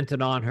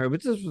commented on her,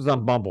 but this was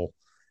on Bumble.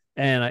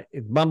 And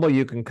Bumble,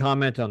 you can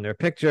comment on their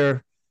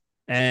picture.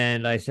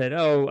 And I said,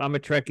 oh, I'm a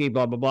Trekkie,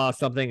 blah, blah, blah,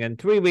 something. And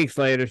 3 weeks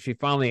later, she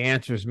finally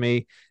answers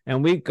me.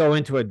 And we go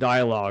into a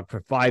dialogue for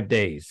 5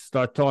 days,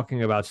 start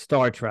talking about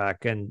Star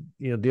Trek and,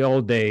 the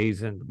old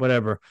days and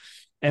whatever.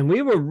 And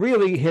we were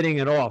really hitting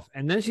it off.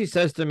 And then she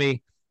says to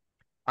me,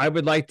 I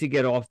would like to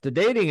get off the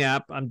dating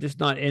app. I'm just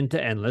not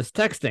into endless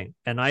texting.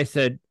 And I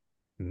said,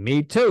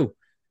 me too.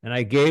 And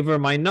I gave her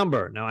my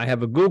number. Now I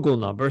have a Google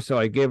number, so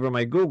I gave her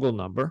my Google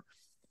number.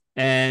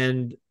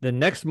 And the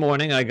next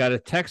morning, I got a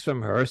text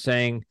from her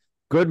saying,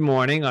 good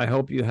morning. I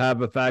hope you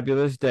have a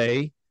fabulous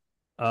day.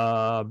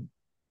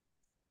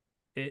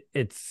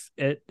 It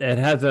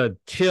has a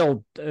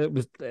chill.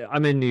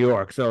 I'm in New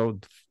York, so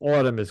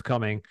autumn is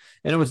coming,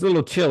 and it was a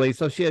little chilly.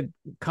 So she had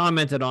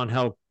commented on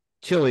how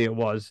chilly it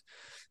was.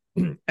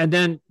 And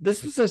then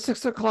this was at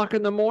 6 o'clock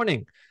in the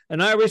morning.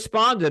 And I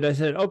responded. I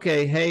said,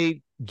 okay,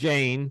 hey,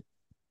 Jane,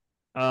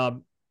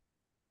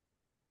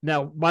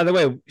 Now, by the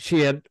way,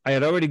 I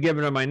had already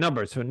given her my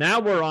number. So now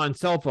we're on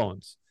cell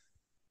phones.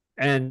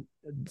 And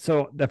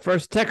so the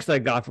first text I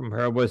got from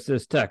her was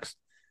this text.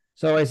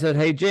 So I said,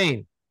 "Hey,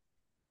 Jane,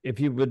 if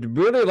you would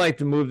really like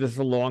to move this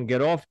along,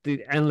 get off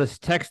the endless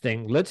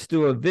texting. Let's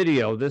do a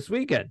video this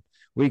weekend.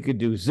 We could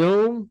do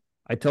Zoom."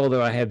 I told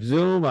her I have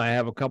Zoom, I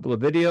have a couple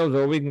of videos,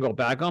 or we can go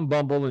back on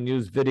Bumble and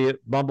use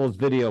Bumble's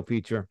video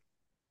feature.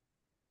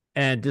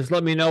 And just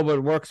let me know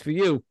what works for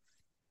you.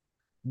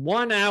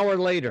 1 hour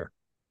later,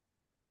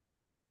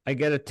 I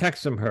get a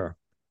text from her.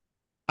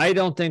 "I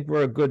don't think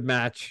we're a good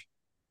match.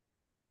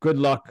 Good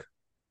luck."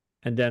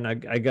 And then I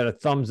got a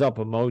thumbs up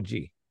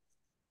emoji.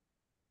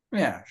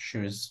 Yeah, she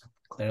was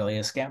clearly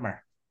a scammer.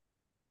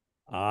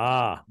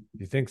 Ah,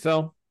 you think so?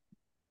 Of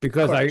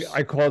Because course.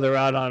 I called her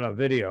out on a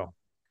video.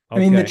 I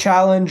mean, the Okay.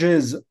 challenge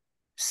is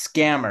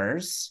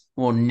scammers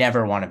will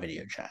never want a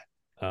video chat.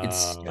 It's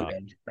Uh,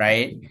 stupid,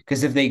 right?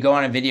 Because if they go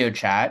on a video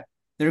chat,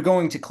 they're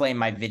going to claim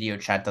my video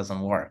chat doesn't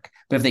work.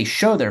 But if they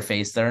show their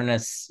face,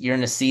 you're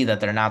gonna see that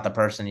they're not the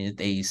person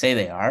they say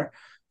they are.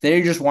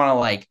 They just want to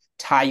like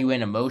tie you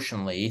in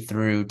emotionally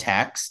through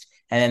text,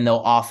 and then they'll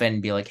often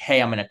be like,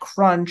 "Hey, I'm in a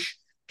crunch.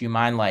 Do you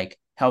mind like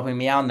helping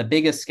me out?" And the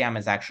biggest scam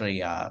is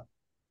actually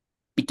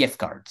gift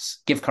cards.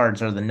 Gift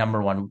cards are the number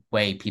one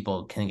way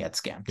people can get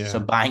scammed. So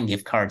yeah. buying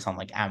gift cards on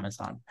like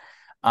Amazon.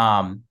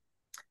 Um,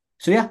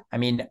 so yeah, I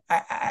mean,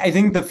 I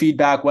think the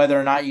feedback, whether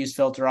or not you use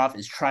filter off,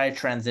 is try to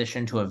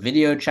transition to a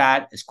video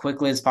chat as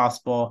quickly as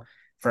possible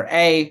for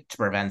A, to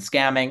prevent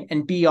scamming,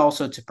 and B,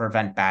 also to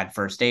prevent bad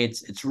first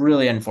dates. It's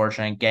really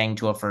unfortunate getting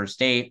to a first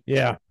date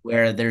Yeah.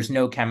 where there's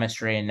no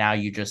chemistry and now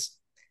you just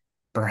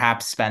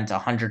perhaps spent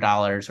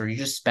 $100 or you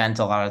just spent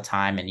a lot of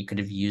time and you could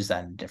have used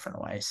that in a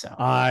different way. So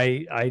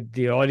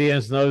The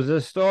audience knows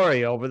this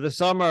story. Over the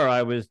summer,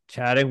 I was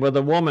chatting with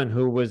a woman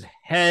who was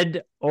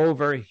head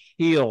over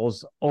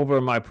heels over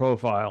my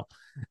profile,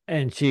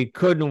 and she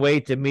couldn't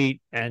wait to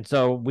meet. And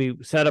so we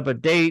set up a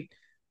date.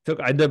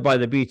 I live by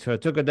the beach, so I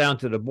took her down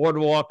to the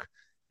boardwalk.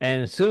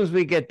 And as soon as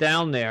we get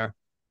down there,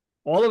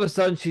 all of a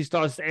sudden she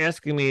starts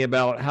asking me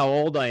about how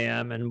old I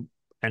am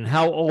and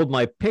how old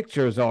my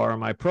pictures are on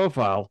my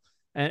profile.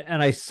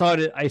 And I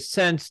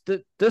sensed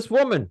that this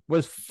woman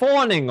was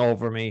fawning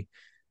over me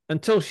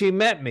until she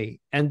met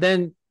me. And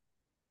then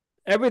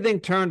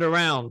everything turned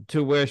around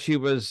to where she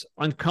was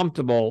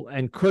uncomfortable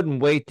and couldn't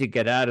wait to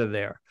get out of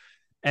there.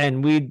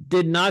 And we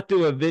did not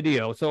do a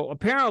video. So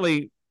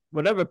apparently,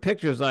 whatever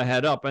pictures I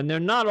had up, and they're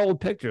not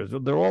old pictures,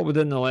 they're all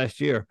within the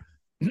last year.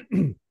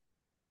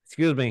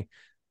 Excuse me.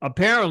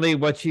 Apparently,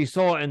 what she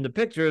saw in the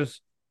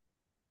pictures,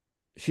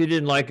 she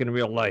didn't like in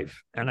real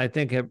life. And I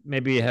think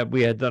maybe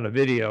we had done a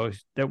video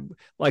that,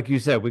 like you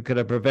said, we could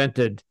have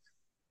prevented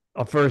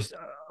a first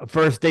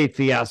date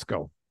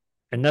fiasco,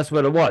 and that's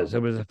what it was.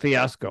 It was a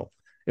fiasco.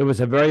 It was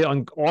a very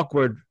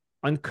awkward,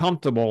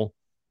 uncomfortable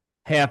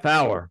half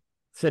hour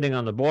sitting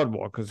on the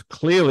boardwalk because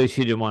clearly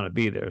she didn't want to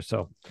be there.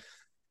 So,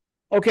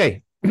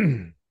 okay,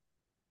 in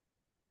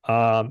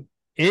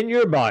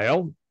your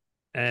bio,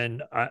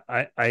 and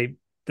I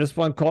this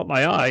one caught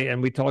my eye,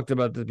 and we talked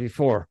about this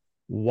before.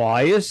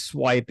 Why is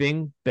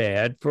swiping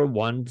bad for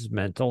one's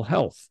mental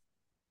health?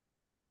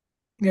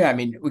 yeah, I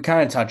mean, we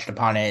kind of touched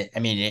upon it. I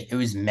mean, it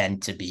was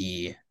meant to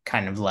be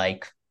kind of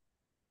like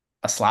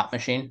a slot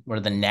machine where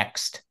the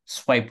next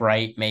swipe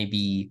right may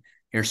be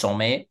your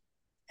soulmate.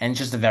 And it's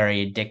just a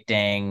very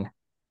addicting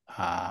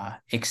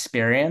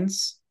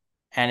experience.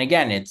 And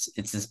again, it's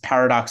this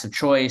paradox of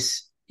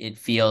choice. It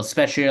feels,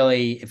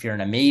 especially if you're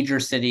in a major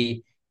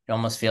city, it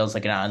almost feels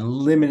like an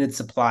unlimited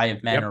supply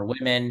of men Yep. or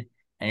women,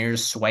 and you're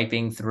just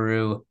swiping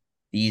through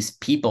these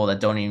people that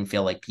don't even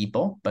feel like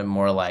people, but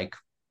more like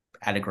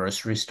at a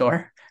grocery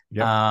store.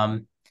 Yep.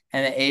 Um,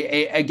 and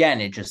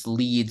again, it just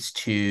leads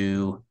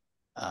to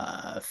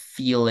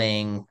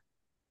feeling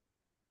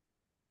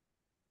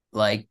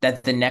like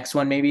that the next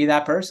one may be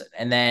that person.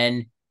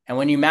 And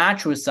when you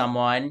match with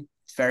someone,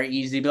 it's very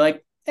easy to be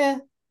like,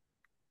 I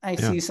Yeah.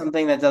 see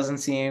something that doesn't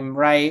seem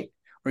right.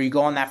 Or you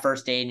go on that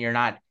first date and you're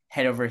not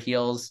head over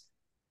heels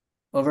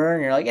over,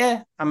 and you're like,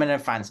 I'm gonna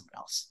find someone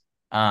else.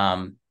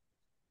 Um,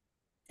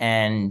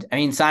 and I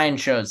mean,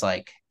 science shows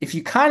like if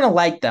you kind of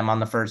like them on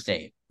the first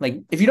date,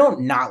 like if you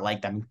don't not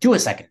like them, do a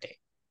second date.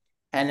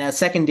 And a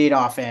second date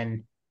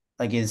often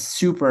like is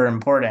super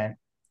important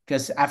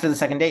because after the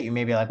second date, you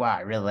may be like, wow,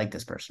 I really like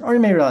this person. Or you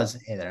may realize,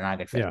 hey, they're not a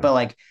good fit. Yeah. But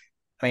like,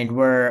 I mean,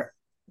 we're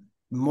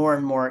more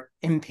and more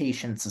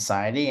impatient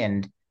society.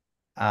 And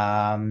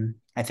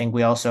I think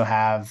we also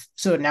have,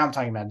 so now I'm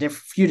talking about a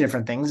few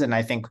different things. And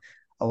I think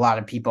a lot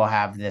of people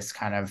have this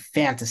kind of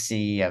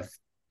fantasy of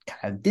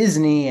kind of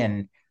Disney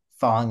and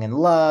falling in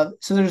love.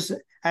 So there's,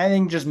 I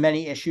think, just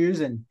many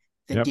issues and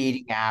the Yep.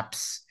 dating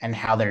apps and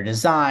how they're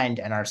designed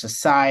and our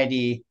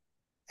society,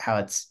 how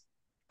it's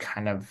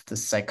kind of the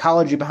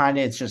psychology behind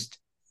it. It's just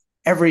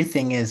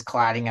everything is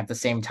colliding at the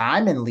same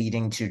time and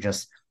leading to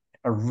just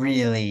a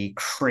really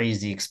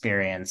crazy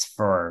experience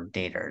for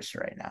daters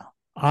right now.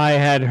 I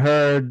had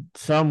heard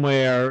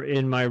somewhere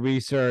in my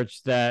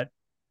research that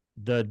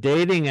the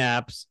dating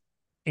apps,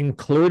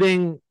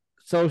 including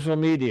social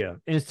media,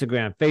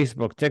 Instagram,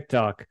 Facebook,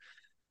 TikTok,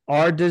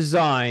 are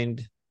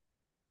designed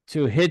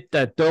to hit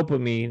that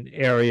dopamine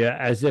area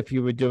as if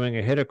you were doing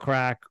a hit or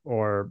crack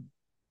or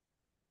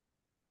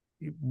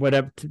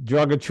whatever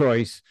drug of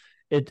choice.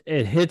 It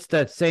hits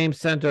that same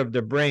center of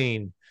the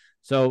brain.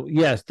 So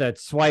yes, that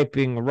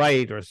swiping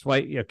right or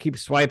swipe, keep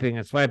swiping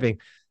and swiping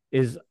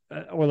is,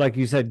 or like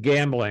you said,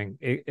 gambling.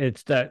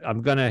 It's that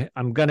I'm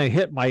gonna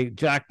hit my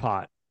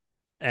jackpot,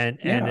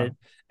 Yeah.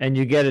 and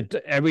you get it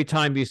every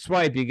time you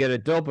swipe, you get a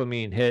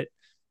dopamine hit,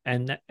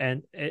 and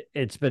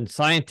it's been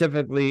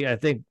scientifically, I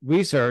think,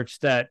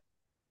 researched that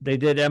they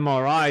did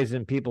MRIs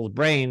in people's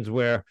brains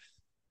where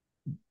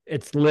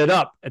it's lit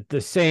up at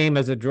the same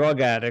as a drug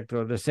addict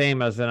or the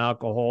same as an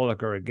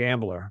alcoholic or a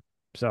gambler.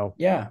 So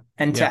Yeah.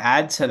 And to yeah,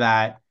 add to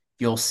that,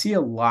 you'll see a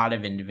lot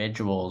of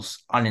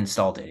individuals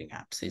uninstall dating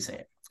apps. They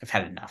say, I've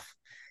had enough.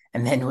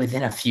 And then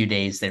within a few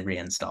days, they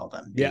reinstall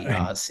them yeah,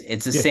 because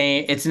it's the yeah.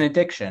 same, it's an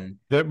addiction.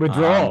 The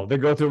withdrawal. They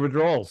go through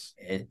withdrawals.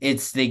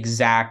 It's the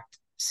exact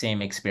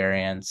same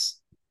experience.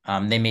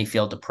 They may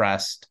feel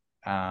depressed.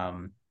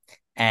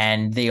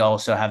 And they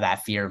also have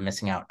that fear of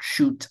missing out.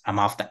 Shoot, I'm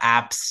off the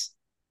apps.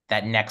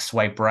 That next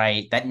swipe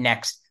right, that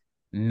next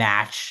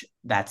match,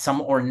 that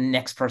some or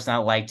next person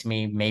that liked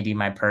me, maybe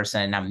my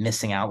person, and I'm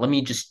missing out. Let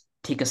me just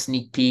take a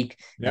sneak peek,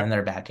 Yep. and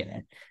they're back in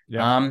it.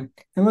 Yep. And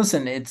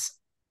listen,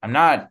 I'm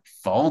not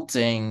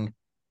faulting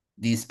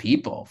these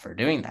people for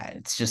doing that.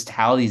 It's just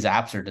how these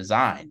apps are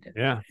designed.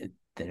 Yeah.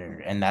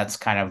 And that's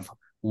kind of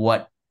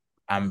what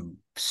I'm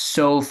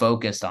so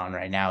focused on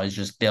right now is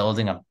just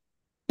building a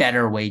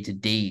better way to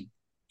date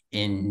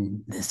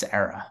in this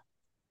era.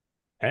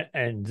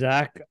 And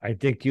Zach, I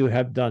think you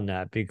have done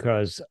that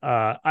because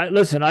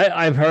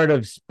I've heard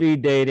of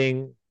speed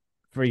dating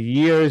for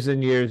years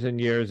and years and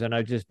years, and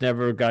I just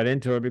never got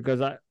into it because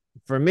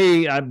for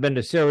me, I've been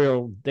a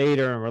serial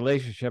dater and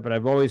relationship, and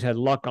I've always had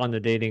luck on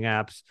the dating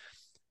apps.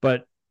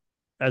 But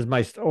as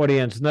my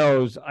audience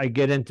knows, I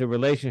get into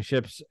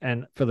relationships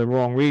and for the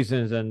wrong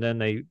reasons, and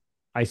then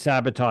I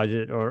sabotage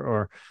it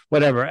or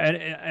whatever, and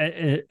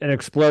it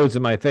explodes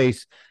in my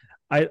face.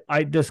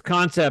 This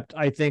concept,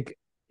 I think,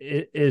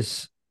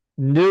 is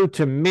new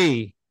to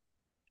me,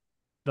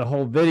 the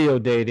whole video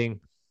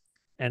dating,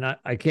 and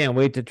I can't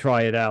wait to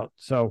try it out.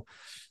 So,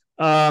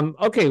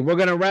 okay, we're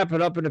going to wrap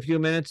it up in a few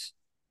minutes,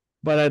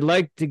 but I'd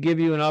like to give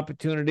you an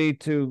opportunity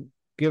to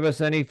give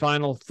us any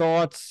final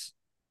thoughts,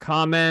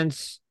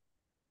 comments,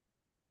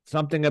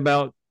 something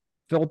about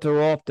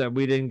Filter-Off that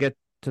we didn't get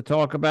to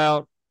talk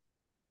about,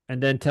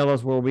 and then tell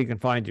us where we can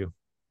find you.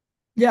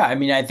 Yeah, I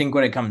mean, I think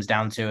what it comes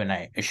down to, and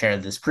I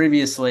shared this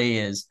previously,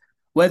 is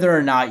whether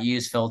or not you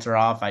use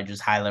Filter-Off, I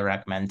just highly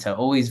recommend to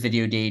always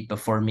video date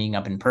before meeting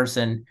up in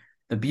person.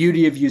 The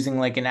beauty of using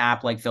like an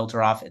app like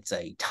Filter-Off, it's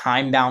a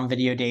time-bound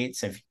video date.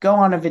 So if you go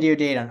on a video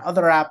date on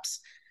other apps,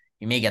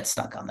 you may get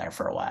stuck on there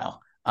for a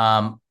while.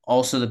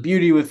 Also, the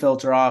beauty with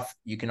Filter-Off,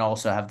 you can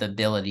also have the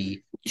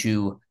ability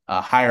to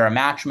hire a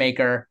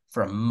matchmaker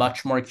for a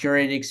much more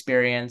curated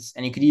experience,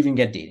 and you could even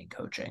get dating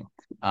coaching.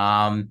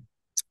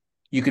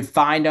 You could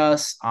find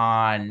us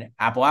on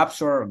Apple App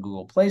Store or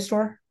Google Play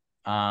Store.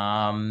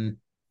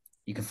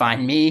 You can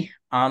find me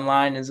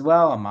online as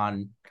well. I'm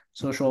on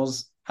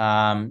socials,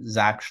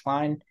 Zach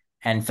Schleien,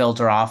 and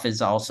Filter-Off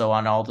is also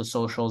on all the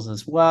socials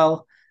as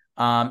well.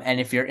 And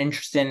if you're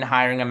interested in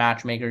hiring a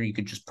matchmaker, you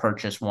could just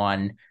purchase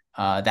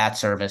that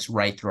service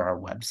right through our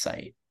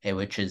website,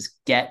 which is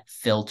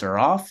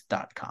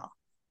getfilteroff.com.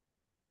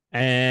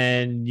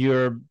 And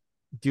do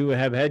you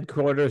have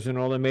headquarters in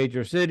all the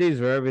major cities,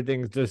 or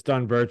everything's just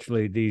done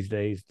virtually these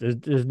days?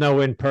 There's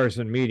no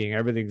in-person meeting.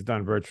 Everything's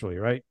done virtually,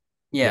 right?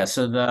 Yeah.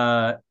 So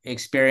the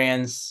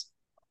experience,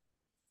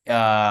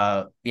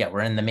 we're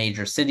in the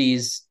major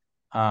cities.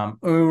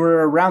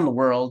 We're around the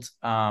world,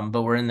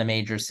 but we're in the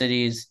major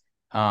cities.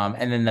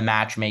 And then the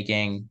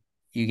matchmaking,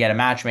 you get a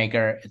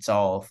matchmaker. It's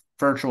all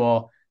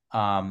virtual.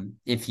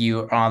 If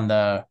you're on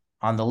the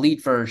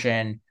elite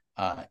version,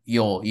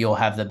 you'll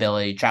have the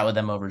ability to chat with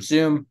them over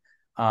Zoom.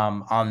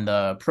 On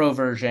the pro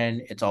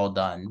version, it's all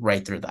done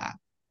right through that.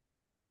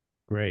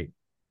 Great.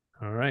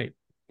 All right.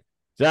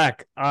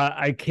 Zach,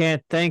 I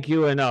can't thank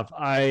you enough.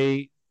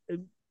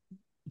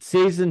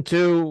 Season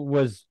 2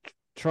 was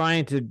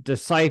trying to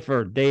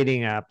decipher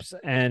dating apps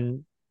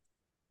and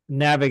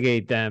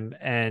navigate them,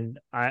 and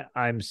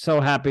I'm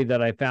so happy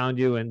that I found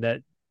you and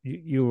that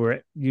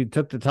you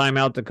took the time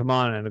out to come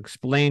on and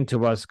explain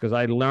to us, because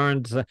I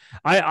learned.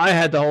 I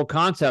had the whole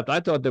concept.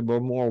 I thought there were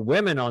more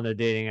women on the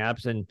dating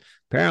apps, and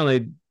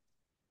apparently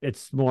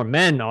it's more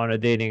men on the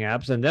dating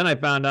apps. And then I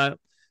found out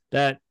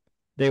that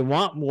they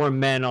want more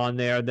men on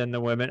there than the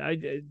women.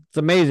 It's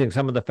amazing,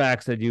 some of the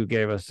facts that you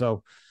gave us.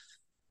 So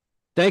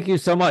thank you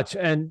so much.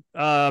 And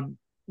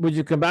would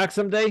you come back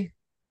someday?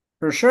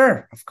 For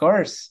sure, of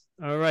course.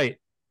 All right.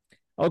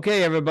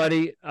 Okay,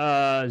 everybody.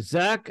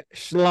 Zach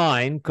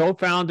Schleien,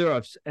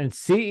 co-founder and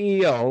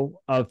CEO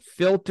of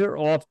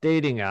Filter-Off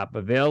dating app,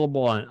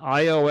 available on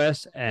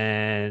iOS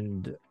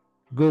and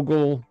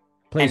Google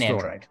Play And Store.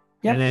 Android.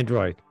 Yep. And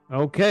Android.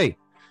 Okay.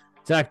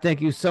 Zach,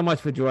 thank you so much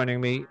for joining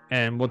me,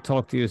 and we'll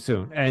talk to you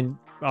soon. And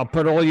I'll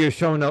put all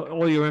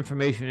your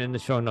information in the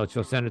show notes.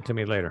 You'll send it to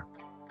me later.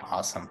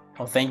 Awesome.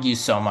 Well, thank you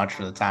so much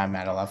for the time. I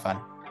had a lot of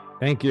fun.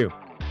 Thank you.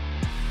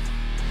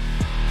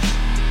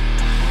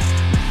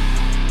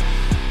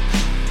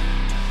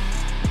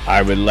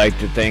 I would like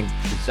to thank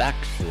Zach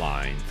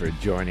Schleien for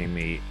joining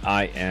me.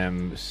 I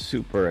am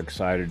super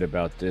excited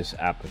about this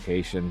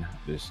application,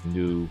 this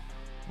new,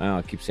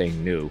 I keep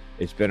saying new,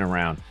 it's been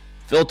around,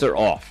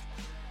 Filteroff.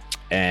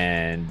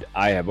 And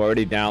I have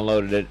already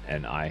downloaded it,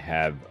 and I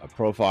have a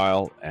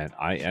profile, and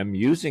I am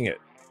using it.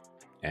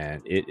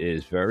 And it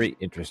is very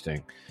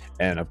interesting.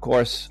 And of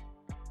course,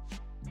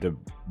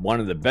 one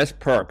of the best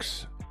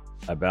perks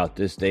about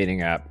this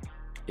dating app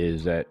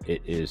is that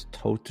it is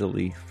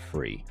totally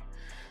free.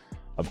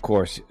 Of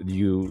course,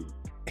 you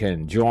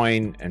can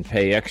join and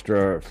pay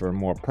extra for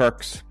more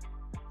perks,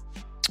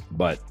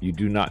 but you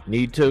do not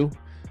need to.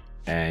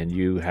 And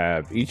you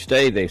have, each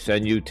day they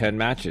send you 10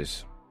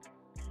 matches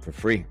for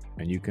free,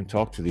 and you can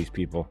talk to these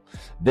people.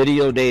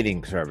 Video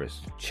dating service.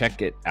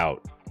 Check it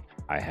out.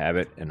 I have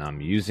it, and I'm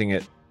using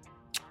it,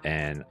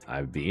 and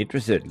I'd be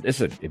interested.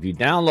 Listen, if you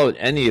download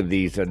any of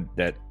these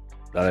that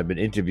I've been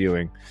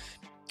interviewing,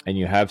 and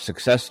you have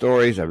success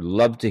stories, I would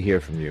love to hear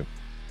from you.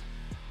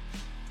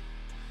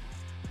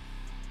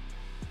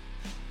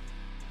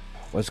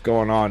 What's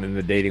going on in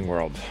the dating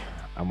world?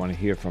 I want to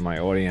hear from my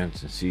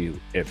audience and see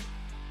if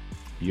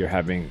you're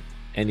having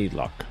any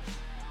luck.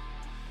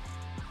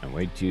 And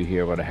wait till you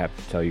hear what I have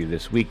to tell you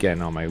this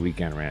weekend on my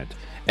weekend rant.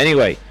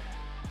 Anyway,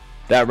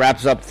 that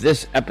wraps up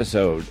this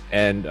episode.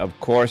 And of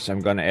course, I'm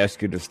going to ask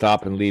you to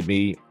stop and leave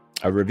me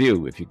a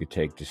review. If you could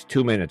take just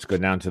 2 minutes, go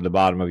down to the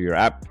bottom of your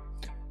app.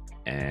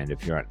 And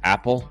if you're on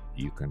Apple,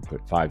 you can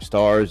put 5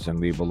 stars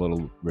and leave a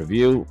little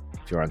review.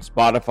 If you're on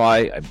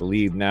Spotify, I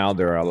believe now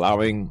they're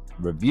allowing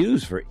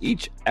reviews for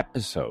each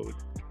episode.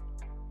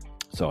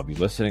 So if you're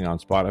listening on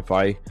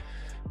Spotify,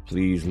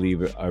 please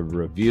leave a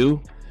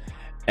review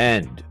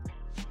and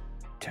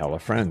tell a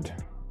friend.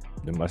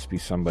 There must be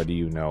somebody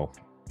you know,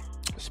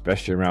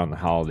 especially around the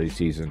holiday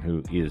season,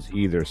 who is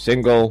either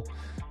single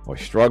or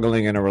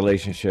struggling in a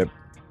relationship,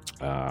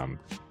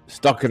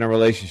 stuck in a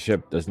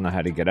relationship, doesn't know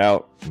how to get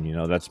out. And you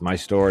know, that's my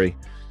story.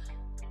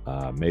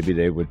 Maybe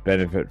they would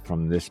benefit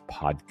from this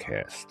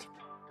podcast.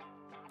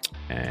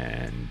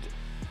 And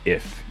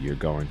if you're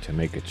going to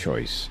make a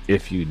choice,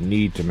 if you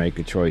need to make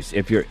a choice,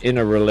 if you're in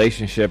a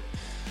relationship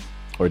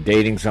or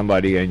dating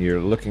somebody and you're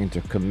looking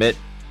to commit,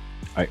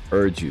 I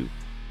urge you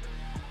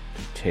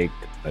to take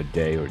a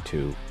day or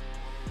two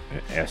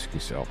and ask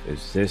yourself,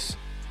 is this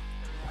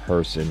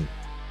person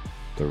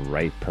the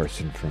right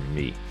person for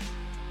me?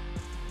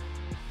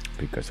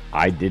 Because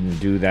I didn't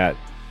do that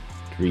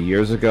 3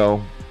 years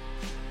ago.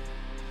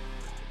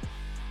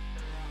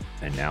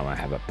 And now I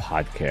have a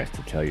podcast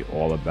to tell you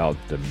all about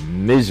the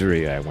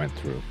misery I went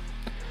through.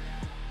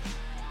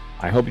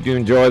 I hope you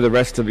enjoy the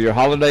rest of your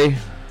holiday.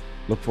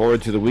 Look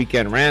forward to the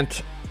weekend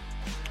rant.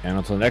 And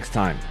until next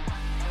time,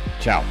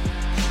 ciao.